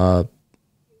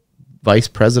vice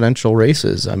presidential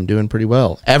races, I'm doing pretty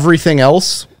well. Everything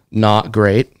else, not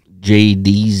great.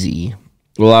 JDZ.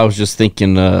 Well, I was just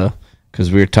thinking,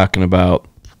 because we were talking about,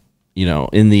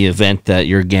 in the event that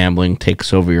your gambling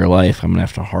takes over your life, I'm going to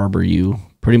have to harbor you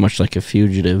pretty much like a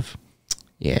fugitive.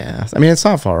 Yeah. I mean, it's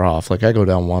not far off. Like, I go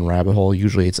down one rabbit hole.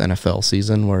 Usually it's NFL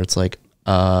season where it's like,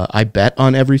 I bet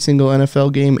on every single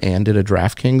NFL game and did a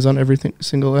DraftKings on every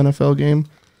single NFL game.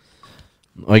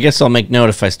 Well, I guess I'll make note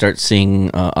if I start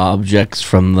seeing objects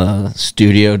from the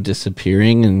studio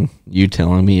disappearing and you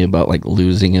telling me about like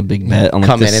losing a big bet on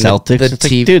like the Celtics. It's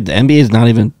like, dude, the NBA is not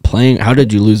even playing. How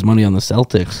did you lose money on the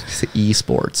Celtics? It's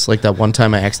esports. Like that one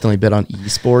time I accidentally bet on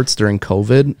esports during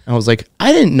COVID. I was like,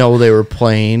 I didn't know they were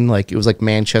playing. Like it was like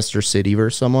Manchester City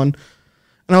versus someone.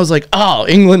 And I was like, oh,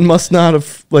 England must not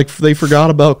have, like, they forgot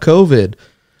about COVID.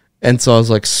 And so I was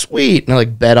like, sweet. And I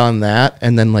like bet on that.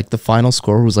 And then like the final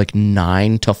score was like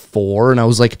 9-4. And I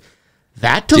was like,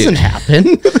 that doesn't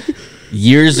happen.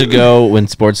 Years ago when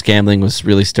sports gambling was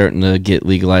really starting to get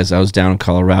legalized, I was down in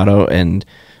Colorado and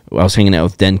I was hanging out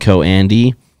with Denko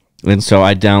Andy. And so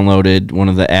I downloaded one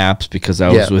of the apps because I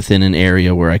was within an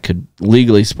area where I could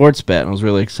legally sports bet. And I was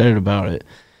really excited about it.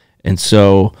 And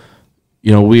so,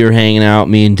 we were hanging out,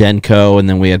 me and Denko, and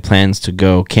then we had plans to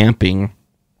go camping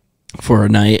for a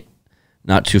night.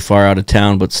 Not too far out of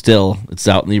town, but still,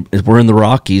 we're in the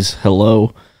Rockies.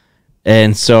 Hello.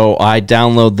 And so I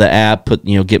download the app,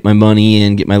 get my money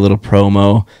in, get my little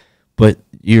promo, but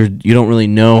you don't really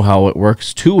know how it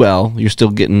works too well. You're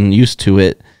still getting used to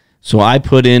it. So I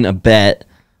put in a bet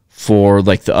for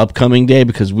like the upcoming day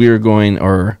because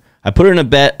I put in a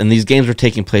bet and these games were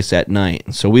taking place at night.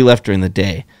 And so we left during the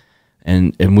day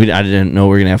and I didn't know we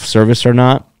were going to have service or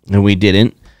not. And we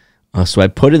didn't. So I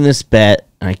put in this bet.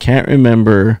 I can't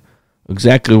remember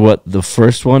exactly what the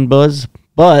first one was,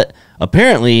 but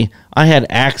apparently I had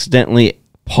accidentally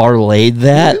parlayed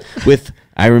that with,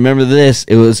 I remember this,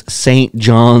 it was St.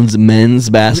 John's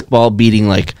men's basketball beating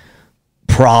like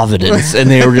Providence, and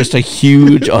they were just a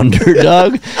huge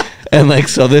underdog. And like,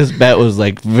 so this bet was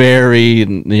like very,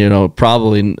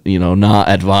 probably, not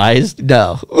advised.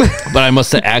 No. But I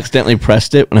must have accidentally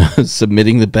pressed it when I was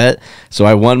submitting the bet. So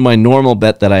I won my normal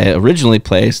bet that I originally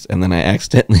placed, and then I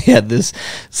accidentally had this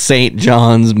St.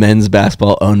 John's men's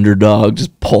basketball underdog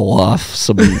just pull off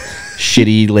some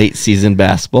shitty late season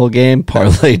basketball game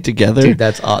parlayed together. Dude,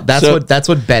 that's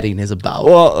what betting is about.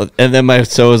 Well, and then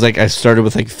it was like I started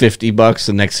with like $50,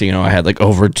 and next thing you know, I had like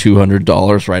over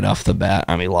 $200 right off the bat.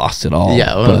 I mean, lost it all.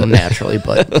 Yeah, well, naturally,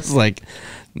 but it was like,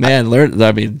 Man,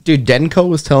 Dude, Denko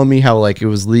was telling me how like it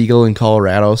was legal in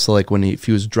Colorado. So like if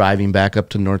he was driving back up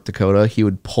to North Dakota, he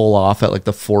would pull off at like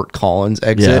the Fort Collins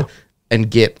exit and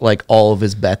get like all of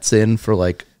his bets in for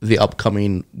like the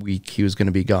upcoming week he was going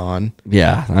to be gone.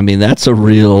 Yeah, I mean that's a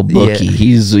real bookie. Yeah.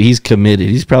 He's committed.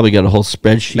 He's probably got a whole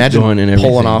spreadsheet going and everything.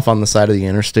 Pulling off on the side of the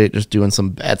interstate, just doing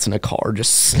some bets, and a car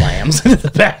just slams into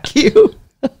the back of you.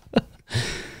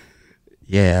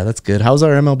 Yeah, that's good. How's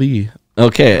our MLB?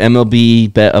 Okay,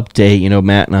 MLB bet update. You know,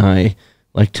 Matt and I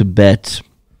like to bet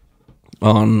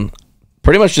on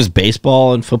pretty much just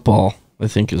baseball and football, I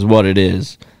think is what it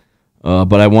is.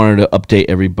 But I wanted to update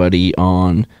everybody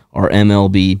on our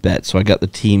MLB bet. So I got the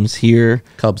teams here.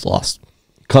 Cubs lost.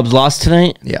 Cubs lost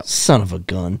tonight? Yeah. Son of a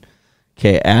gun.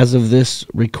 Okay, as of this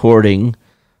recording,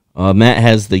 Matt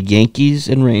has the Yankees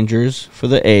and Rangers for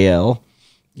the AL.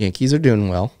 Yankees are doing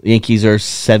well. Yankees are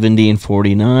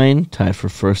 70-49, tied for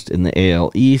first in the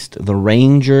AL East. The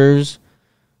Rangers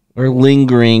are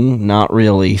lingering, not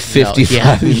really,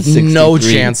 55-63. No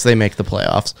chance they make the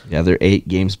playoffs. Yeah, they're 8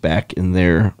 games back in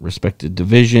their respective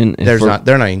division. And they're not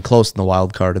even close in the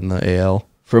wild card in the AL.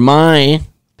 For my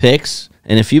picks,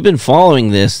 and if you've been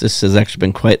following this has actually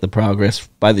been quite the progress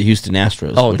by the Houston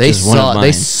Astros. Oh, they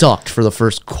sucked for the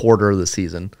first quarter of the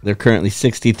season. They're currently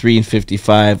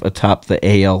 63-55 atop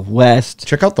the AL West.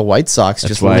 Check out the White Sox.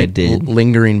 That's why I did.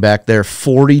 Lingering back there,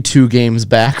 42 games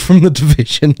back from the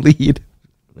division lead.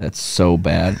 That's so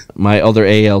bad. My other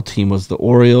AL team was the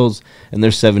Orioles, and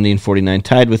they're 70-49,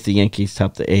 tied with the Yankees,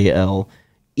 top the AL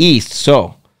East.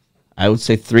 So I would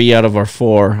say 3 out of our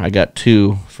 4. I got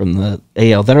 2 from the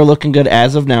AL that are looking good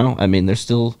as of now. I mean, there's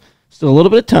still a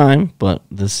little bit of time, but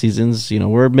the season's,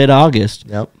 we're mid-August.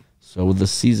 Yep. So the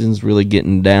season's really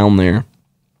getting down there.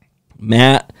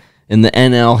 Matt in the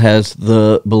NL has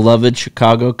the beloved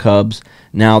Chicago Cubs.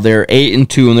 Now they're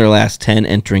 8-2 in their last 10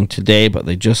 entering today, but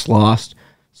they just lost.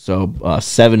 So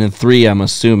 7-3, I'm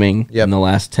assuming, in the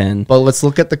last 10. But let's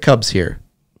look at the Cubs here.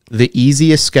 The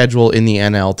easiest schedule in the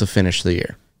NL to finish the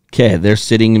year. Okay, they're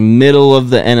sitting middle of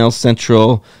the NL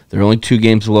Central. They're only 2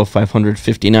 games below 500,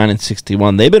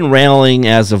 59-61. They've been railing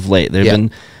as of late. They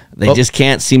just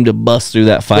can't seem to bust through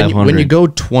that 500. When you go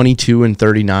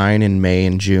 22-39 in May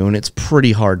and June, it's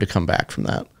pretty hard to come back from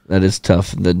that. That is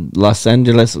tough. The Los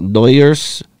Angeles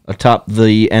Dodgers atop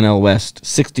the NL West,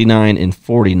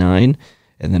 69-49.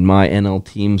 And then my NL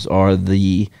teams are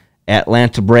the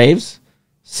Atlanta Braves,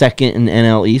 second in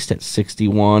NL East at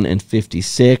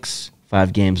 61-56,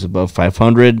 5 games above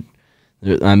 500.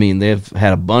 I mean, they've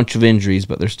had a bunch of injuries,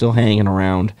 but they're still hanging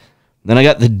around. Then I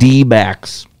got the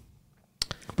D-backs.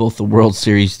 Both the World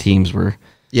Series teams were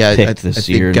picked this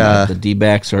year. The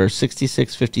D-backs are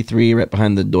 66-53, right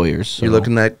behind the Dodgers. So. You're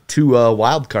looking at 2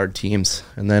 wild card teams,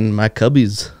 and then my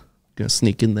Cubbies going to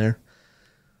sneak in there.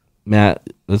 Matt,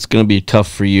 that's going to be tough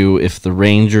for you if the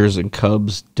Rangers and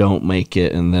Cubs don't make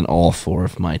it, and then all 4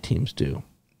 of my teams do.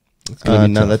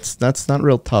 No, that's not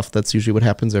real tough. That's usually what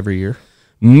happens every year.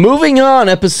 Moving on,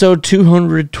 episode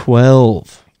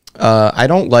 212. I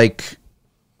don't like...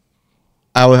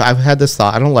 I've had this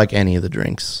thought. I don't like any of the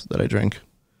drinks that I drink.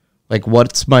 Like,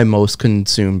 what's my most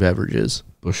consumed beverages?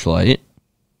 Busch Light.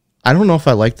 I don't know if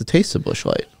I like the taste of Busch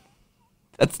Light.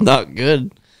 That's not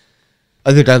good.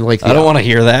 I think I'd like. I don't want to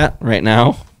hear that right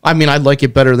now. I mean, I'd like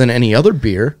it better than any other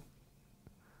beer.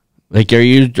 Like, are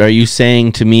you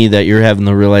saying to me that you're having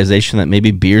the realization that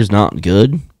maybe beer's not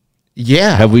good?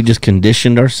 Yeah. Have we just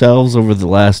conditioned ourselves over the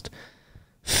last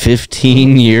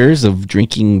 15 years of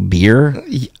drinking beer?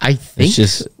 I think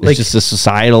it's just a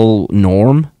societal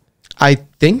norm. I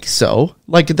think so.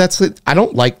 Like, I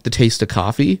don't like the taste of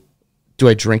coffee. Do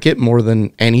I drink it more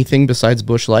than anything besides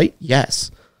Busch Light? Yes.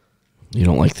 You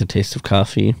don't like the taste of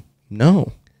coffee?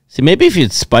 No. See, maybe if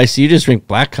it's spicy, you just drink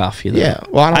black coffee, though. Yeah.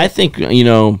 Well, I think,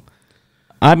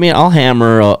 I'll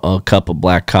hammer a cup of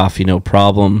black coffee, no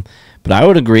problem. But I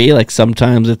would agree, like,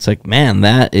 sometimes it's like, man,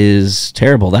 that is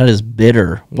terrible. That is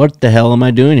bitter. What the hell am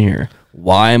I doing here?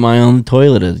 Why am I on the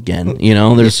toilet again?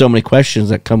 There's so many questions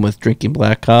that come with drinking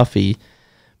black coffee.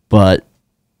 But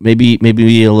maybe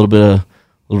a little bit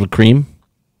of cream.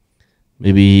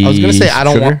 Maybe I was gonna say I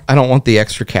don't want the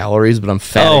extra calories, but I'm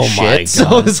fat as shit.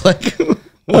 So it's like,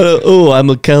 I'm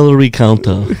a calorie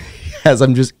counter. As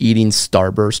I'm just eating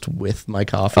Starburst with my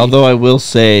coffee. Although I will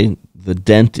say the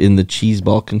dent in the cheese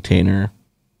ball container,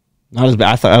 not as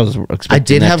bad. I was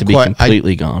expecting that to be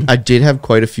completely gone. I did have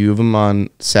quite a few of them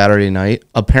on Saturday night.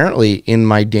 Apparently, in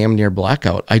my damn near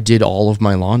blackout, I did all of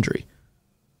my laundry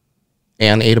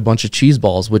and ate a bunch of cheese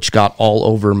balls, which got all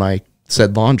over my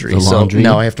said laundry. So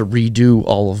now I have to redo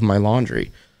all of my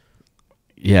laundry.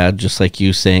 Yeah, just like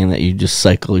you saying that you just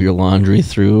cycle your laundry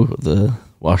through the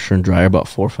washer and dryer about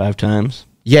 4 or 5 times.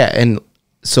 Yeah, and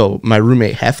so my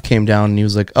roommate Hef came down and he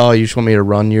was like, "Oh, you just want me to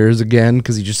run yours again?"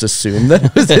 Because he just assumed that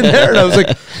it was in there. And I was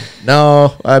like,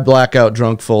 "No, I blackout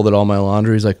drunk, folded all my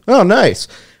laundry." He's like, "Oh, nice."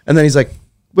 And then he's like,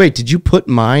 "Wait, did you put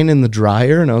mine in the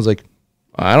dryer?" And I was like,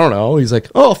 "I don't know." He's like,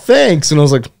 "Oh, thanks." And I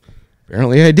was like,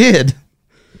 "Apparently I did."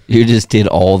 You just did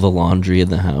all the laundry in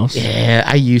the house? Yeah,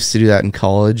 I used to do that in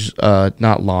college.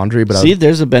 Not laundry, but See,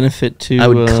 there's a benefit to... I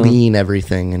would clean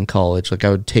everything in college. Like,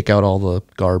 I would take out all the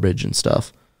garbage and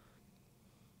stuff.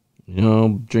 You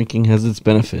know, drinking has its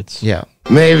benefits. Yeah.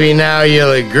 Maybe now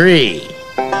you'll agree.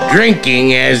 Drinking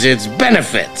has its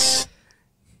benefits.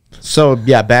 So,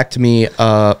 yeah, back to me.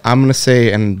 I'm going to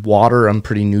say, and water I'm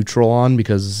pretty neutral on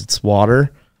because it's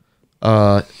water.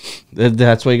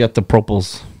 That's why you got the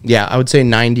propels. Yeah, I would say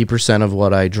 90% of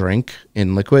what I drink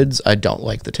in liquids, I don't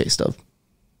like the taste of.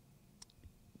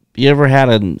 You ever had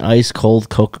an ice cold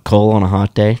Coca-Cola on a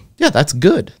hot day? Yeah, that's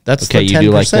good. That's Okay, the 10%. you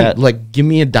do like that? Like, give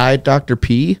me a Diet Dr.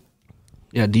 P.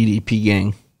 Yeah, DDP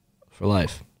gang for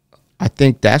life. I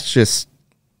think that's just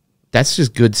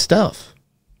good stuff.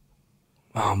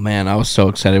 Oh, man, I was so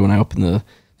excited when I opened the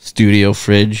studio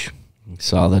fridge and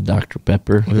saw the Dr.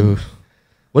 Pepper. Ooh.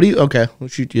 Okay, we'll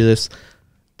shoot you this.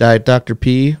 Diet Dr.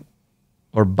 P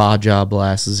or Baja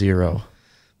Blast Zero?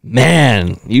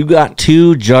 Man, you got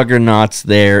 2 juggernauts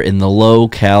there in the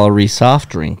low-calorie soft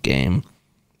drink game.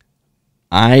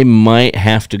 I might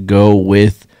have to go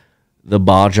with the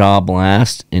Baja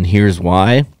Blast, and here's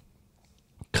why.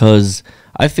 Because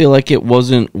I feel like it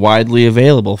wasn't widely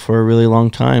available for a really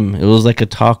long time. It was like a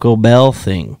Taco Bell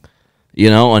thing, you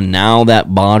know, and now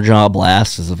that Baja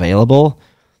Blast is available,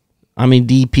 I mean,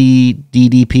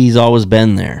 DDP's always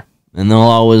been there, and they'll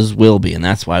always will be, and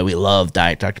that's why we love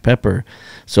Diet Dr. Pepper.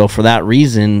 So for that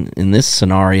reason, in this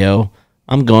scenario,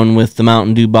 I'm going with the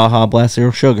Mountain Dew Baja Blast Zero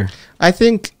Sugar. I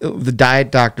think the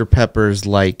Diet Dr. Pepper's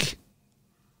like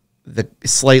the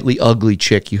slightly ugly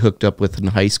chick you hooked up with in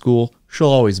high school. She'll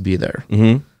always be there.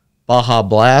 Mm-hmm. Baja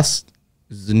Blast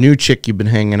is the new chick you've been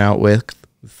hanging out with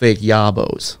fake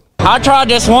yabos. I tried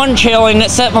this one chilling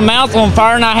that set my mouth on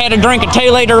fire, and I had to drink a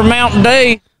 2-liter of Mountain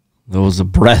Dew. That was a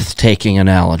breathtaking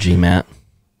analogy, Matt.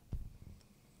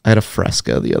 I had a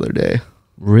Fresca the other day.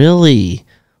 Really?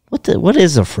 What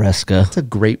is a Fresca? It's a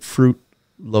grapefruit,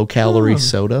 low-calorie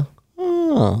soda.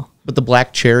 Oh. But the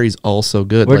black cherry's also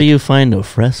good. Where do you find a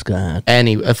Fresca at?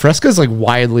 A Fresca is like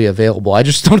widely available. I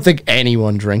just don't think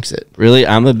anyone drinks it. Really?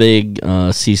 I'm a big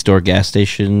C-store gas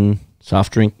station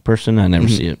soft drink person. I never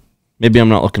see it. Maybe I'm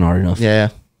not looking hard enough. Yeah.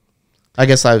 I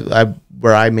guess I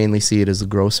where I mainly see it is a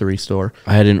grocery store.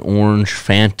 I had an orange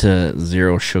Fanta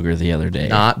Zero Sugar the other day.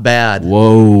 Not bad.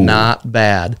 Whoa. Not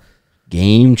bad.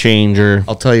 Game changer.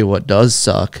 I'll tell you what does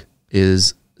suck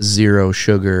is zero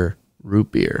sugar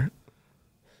root beer.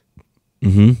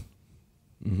 You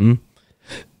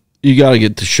got to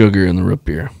get the sugar in the root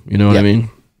beer. You know what I mean?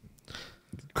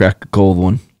 Crack a cold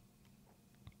one.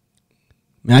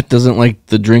 Matt doesn't like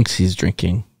the drinks he's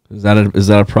drinking. Is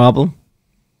that a problem?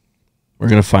 We're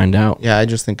going to find out. Yeah, I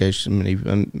just think I should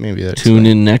maybe that's Tune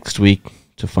in next week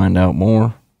to find out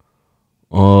more.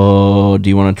 Oh, do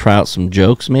you want to try out some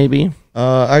jokes maybe?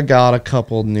 I got a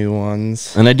couple new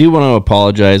ones. And I do want to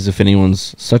apologize if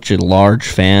anyone's such a large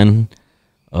fan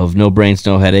of No Brains,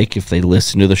 No Headache if they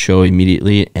listen to the show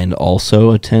immediately and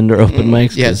also attend our open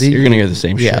mics. Yeah, you're going to hear the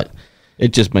same shit.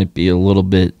 It just might be a little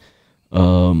bit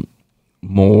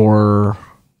more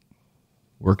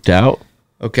worked out.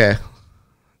 Okay.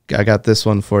 I got this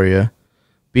one for you.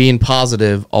 Being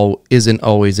positive isn't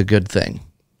always a good thing.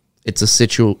 It's a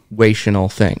situational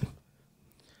thing.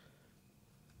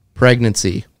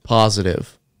 Pregnancy,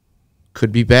 positive.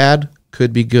 Could be bad,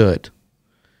 could be good.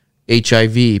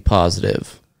 HIV,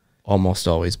 positive. Almost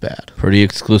always bad. Pretty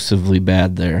exclusively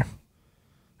bad there.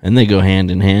 And they go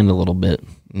hand in hand a little bit.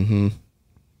 Mm-hmm.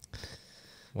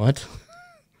 What?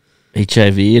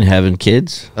 HIV and having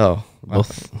kids. Oh.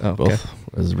 Both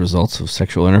as results of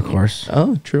sexual intercourse.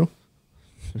 Oh, true.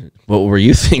 What were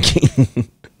you thinking?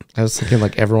 I was thinking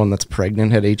like everyone that's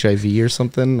pregnant had HIV or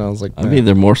something. I was like, I mean,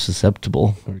 they're more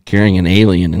susceptible. They're carrying an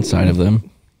alien inside of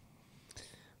them.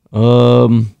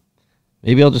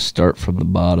 Maybe I'll just start from the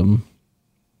bottom.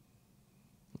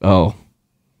 Oh,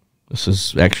 this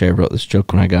is actually, I wrote this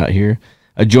joke when I got here.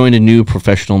 I joined a new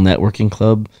professional networking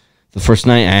club. The first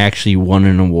night I actually won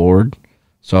an award.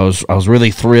 So I was really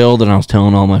thrilled, and I was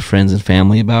telling all my friends and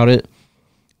family about it.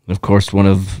 And of course, one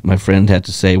of my friends had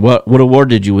to say, what award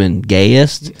did you win?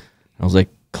 Gayest? I was like,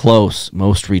 close,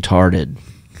 most retarded.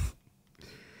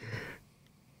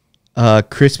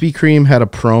 Krispy Kreme had a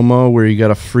promo where you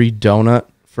got a free donut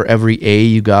for every A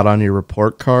you got on your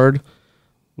report card,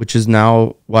 which is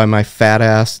now why my fat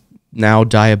ass, now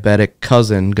diabetic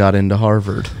cousin got into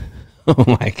Harvard. Oh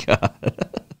my god.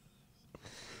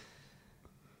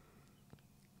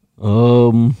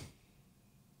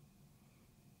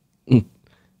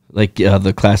 Like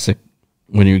the classic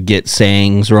when you get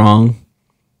sayings wrong.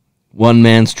 One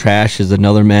man's trash is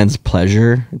another man's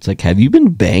pleasure. It's like, have you been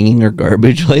banging or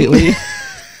garbage lately?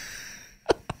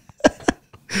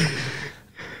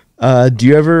 Do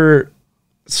you ever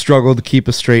struggle to keep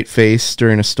a straight face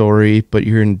during a story, but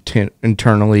you're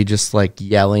internally just like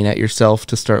yelling at yourself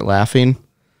to start laughing?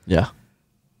 Yeah.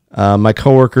 My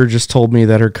coworker just told me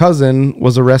that her cousin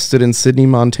was arrested in Sydney,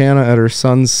 Montana at her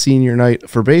son's senior night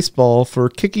for baseball for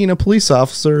kicking a police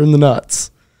officer in the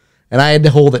nuts. And I had to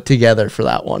hold it together for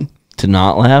that one. To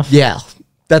not laugh? Yeah.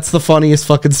 That's the funniest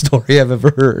fucking story I've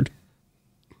ever heard.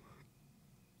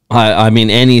 I mean,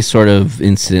 any sort of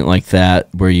incident like that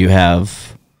where you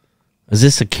have... Is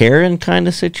this a Karen kind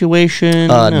of situation?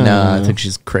 No, I think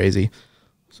she's crazy.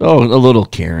 So, a little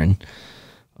Karen.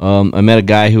 I met a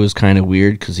guy who was kind of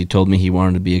weird because he told me he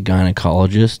wanted to be a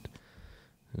gynecologist.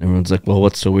 And everyone's like, well,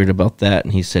 what's so weird about that?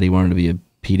 And he said he wanted to be a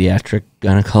pediatric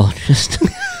gynecologist.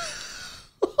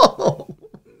 Oh,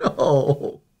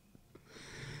 no.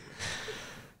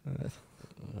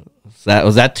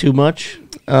 Was that too much?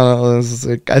 I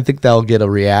think that'll get a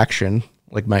reaction,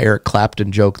 like my Eric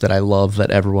Clapton joke that I love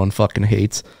that everyone fucking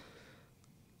hates.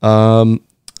 I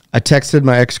texted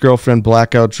my ex-girlfriend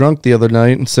blackout drunk the other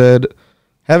night and said,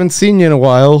 haven't seen you in a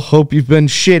while, hope you've been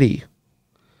shitty.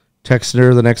 Texted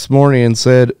her the next morning and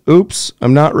said, oops,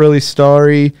 I'm not really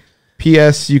sorry.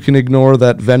 P.S. You can ignore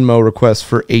that Venmo request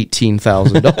for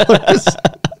 $18,000.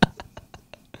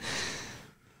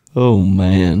 Oh,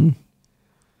 man.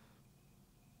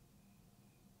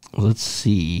 Let's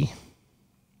see.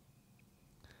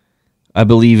 I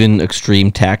believe in extreme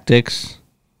tactics.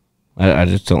 I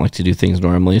just don't like to do things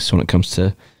normally. So when it comes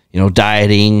to,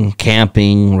 dieting,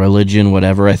 camping, religion,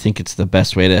 whatever, I think it's the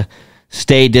best way to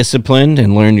stay disciplined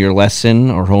and learn your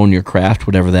lesson or hone your craft,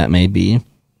 whatever that may be.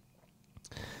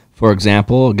 For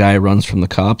example, a guy runs from the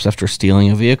cops after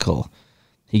stealing a vehicle.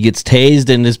 He gets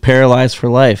tased and is paralyzed for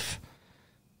life.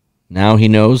 Now he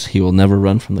knows he will never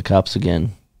run from the cops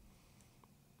again.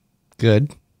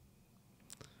 Good.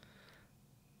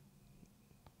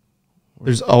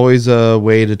 There's always a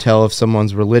way to tell if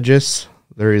someone's religious.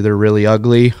 They're either really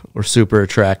ugly or super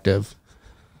attractive.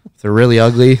 If they're really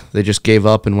ugly, they just gave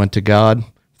up and went to God.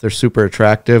 If they're super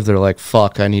attractive, they're like,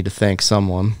 fuck, I need to thank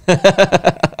someone.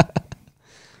 I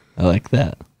like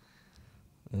that.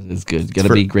 That is good. Got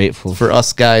to be grateful. For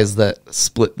us guys that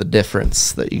split the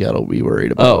difference that you got to be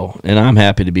worried about. Oh, and I'm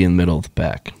happy to be in the middle of the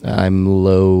pack. I'm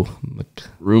low.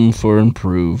 Room for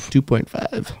improve.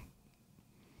 2.5.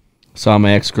 Saw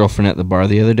my ex-girlfriend at the bar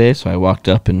the other day, so I walked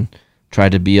up and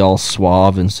tried to be all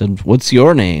suave and said, what's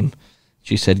your name?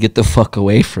 She said, get the fuck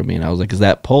away from me. And I was like, is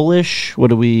that Polish?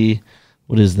 What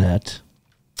is that?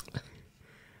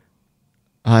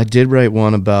 I did write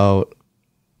one about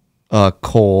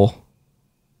Cole,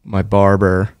 my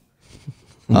barber,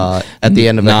 at the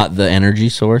end of Not the energy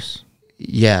source?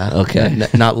 Yeah. Okay.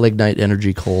 Not Lignite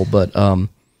Energy Cole, but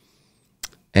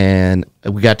and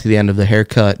we got to the end of the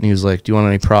haircut and he was like, do you want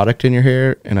any product in your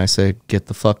hair? And I said, get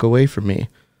the fuck away from me.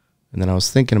 And then I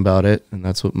was thinking about it, and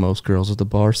that's what most girls at the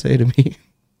bar say to me.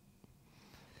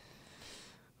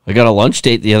 I got a lunch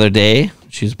date the other day.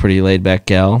 She's a pretty laid-back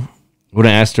gal. When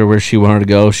I asked her where she wanted to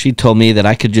go, she told me that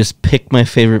I could just pick my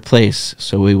favorite place.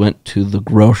 So we went to the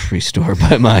grocery store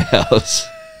by my house.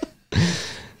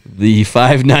 The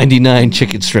 $5.99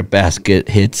 chicken strip basket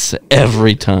hits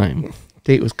every time.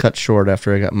 Date was cut short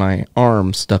after I got my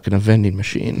arm stuck in a vending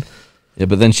machine. Yeah,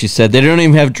 but then she said, they don't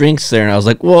even have drinks there. And I was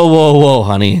like, whoa,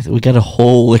 honey. We got a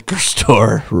whole liquor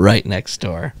store right next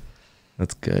door.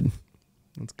 That's good.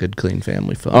 That's good, clean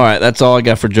family fun. All right, that's all I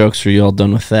got for jokes. Are you all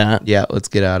done with that? Yeah, let's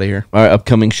get out of here. All right,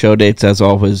 upcoming show dates, as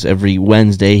always, every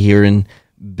Wednesday here in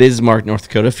Bismarck, North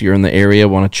Dakota. If you're in the area,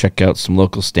 want to check out some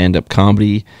local stand-up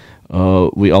comedy,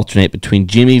 we alternate between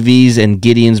Jimmy V's and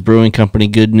Gideon's Brewing Company.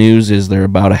 Good news is they're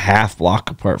about a half block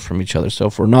apart from each other. So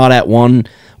if we're not at one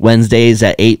Wednesdays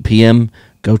at 8 p.m.,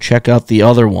 go check out the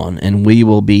other one, and we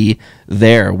will be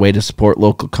there. Way to support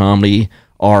local comedy,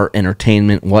 art,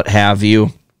 entertainment, what have you.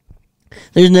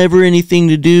 There's never anything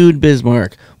to do in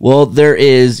Bismarck. Well, there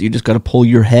is. You just got to pull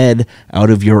your head out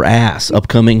of your ass.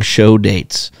 Upcoming show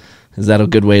dates. Is that a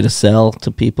good way to sell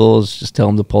to people? Is just tell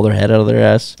them to pull their head out of their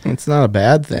ass? It's not a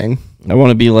bad thing. I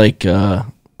want to be like,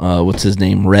 what's his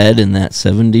name, Red in that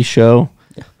 70s show.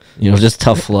 Yeah. Just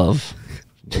tough love.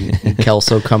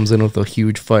 Kelso comes in with a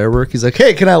huge firework. He's like,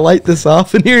 hey, can I light this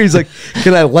off in here? He's like,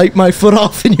 can I light my foot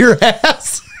off in your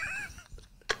ass?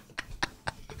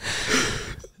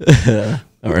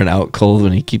 Or an out cold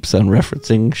when he keeps on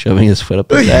referencing shoving his foot up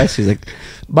his ass. He's like,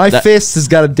 My fist has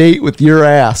got a date with your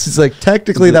ass. He's like,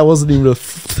 technically, that wasn't even a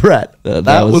threat.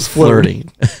 that was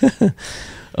flirting.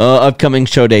 Upcoming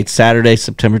show dates: Saturday,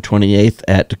 September 28th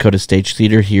at Dakota Stage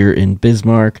Theater here in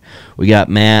Bismarck. We got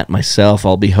Matt, myself,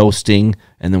 I'll be hosting.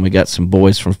 And then we got some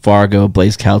boys from Fargo,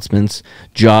 Blaze Kautzmans,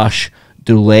 Josh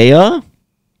Dulea.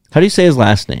 How do you say his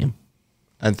last name?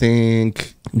 I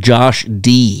think Josh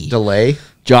D. delay.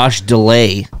 Josh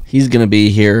DeLay. He's going to be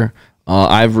here.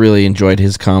 I've really enjoyed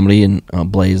his comedy, and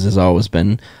Blaze has always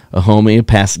been a homie, a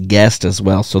past guest as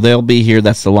well. So they'll be here.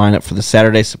 That's the lineup for the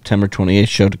Saturday, September 28th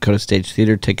show, Dakota Stage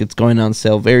Theater. Tickets going on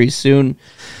sale very soon.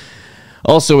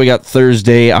 Also, we got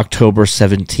Thursday, October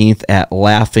 17th at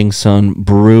Laughing Sun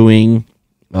Brewing.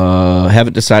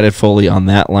 Haven't decided fully on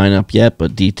that lineup yet,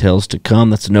 but details to come.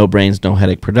 That's a No Brains, No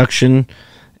Headache production.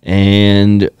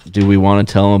 And do we want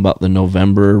to tell them about the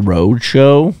November road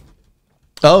show?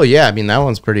 Oh, yeah. I mean, that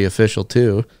one's pretty official,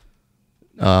 too.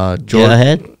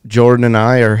 Ahead. Jordan and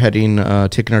I are heading,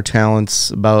 taking our talents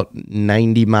about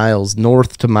 90 miles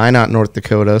north to Minot, North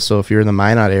Dakota. So if you're in the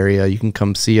Minot area, you can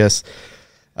come see us.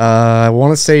 I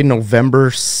want to say November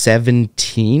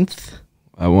 17th.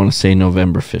 I want to say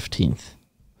November 15th.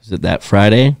 Is it that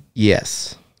Friday?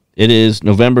 Yes. It is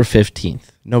November 15th.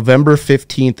 November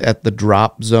 15th at the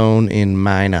Drop Zone in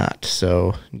Minot.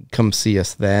 So come see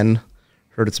us then.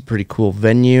 Heard it's a pretty cool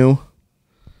venue.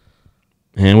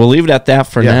 And we'll leave it at that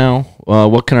for now.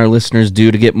 What can our listeners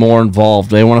do to get more involved?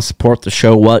 They want to support the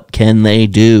show. What can they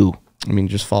do? I mean,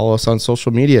 just follow us on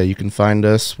social media. You can find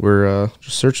us. We're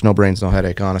just search No Brains, No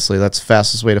Headache, honestly. That's the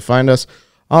fastest way to find us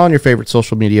on your favorite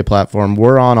social media platform.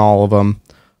 We're on all of them.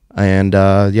 And,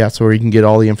 that's where you can get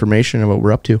all the information and what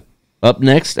we're up to. Up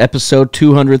next, episode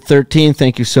 213.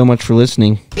 Thank you so much for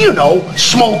listening. You know,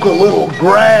 smoke a little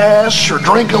grass or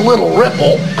drink a little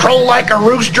ripple, crow like a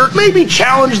rooster, maybe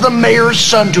challenge the mayor's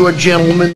son to a gentleman.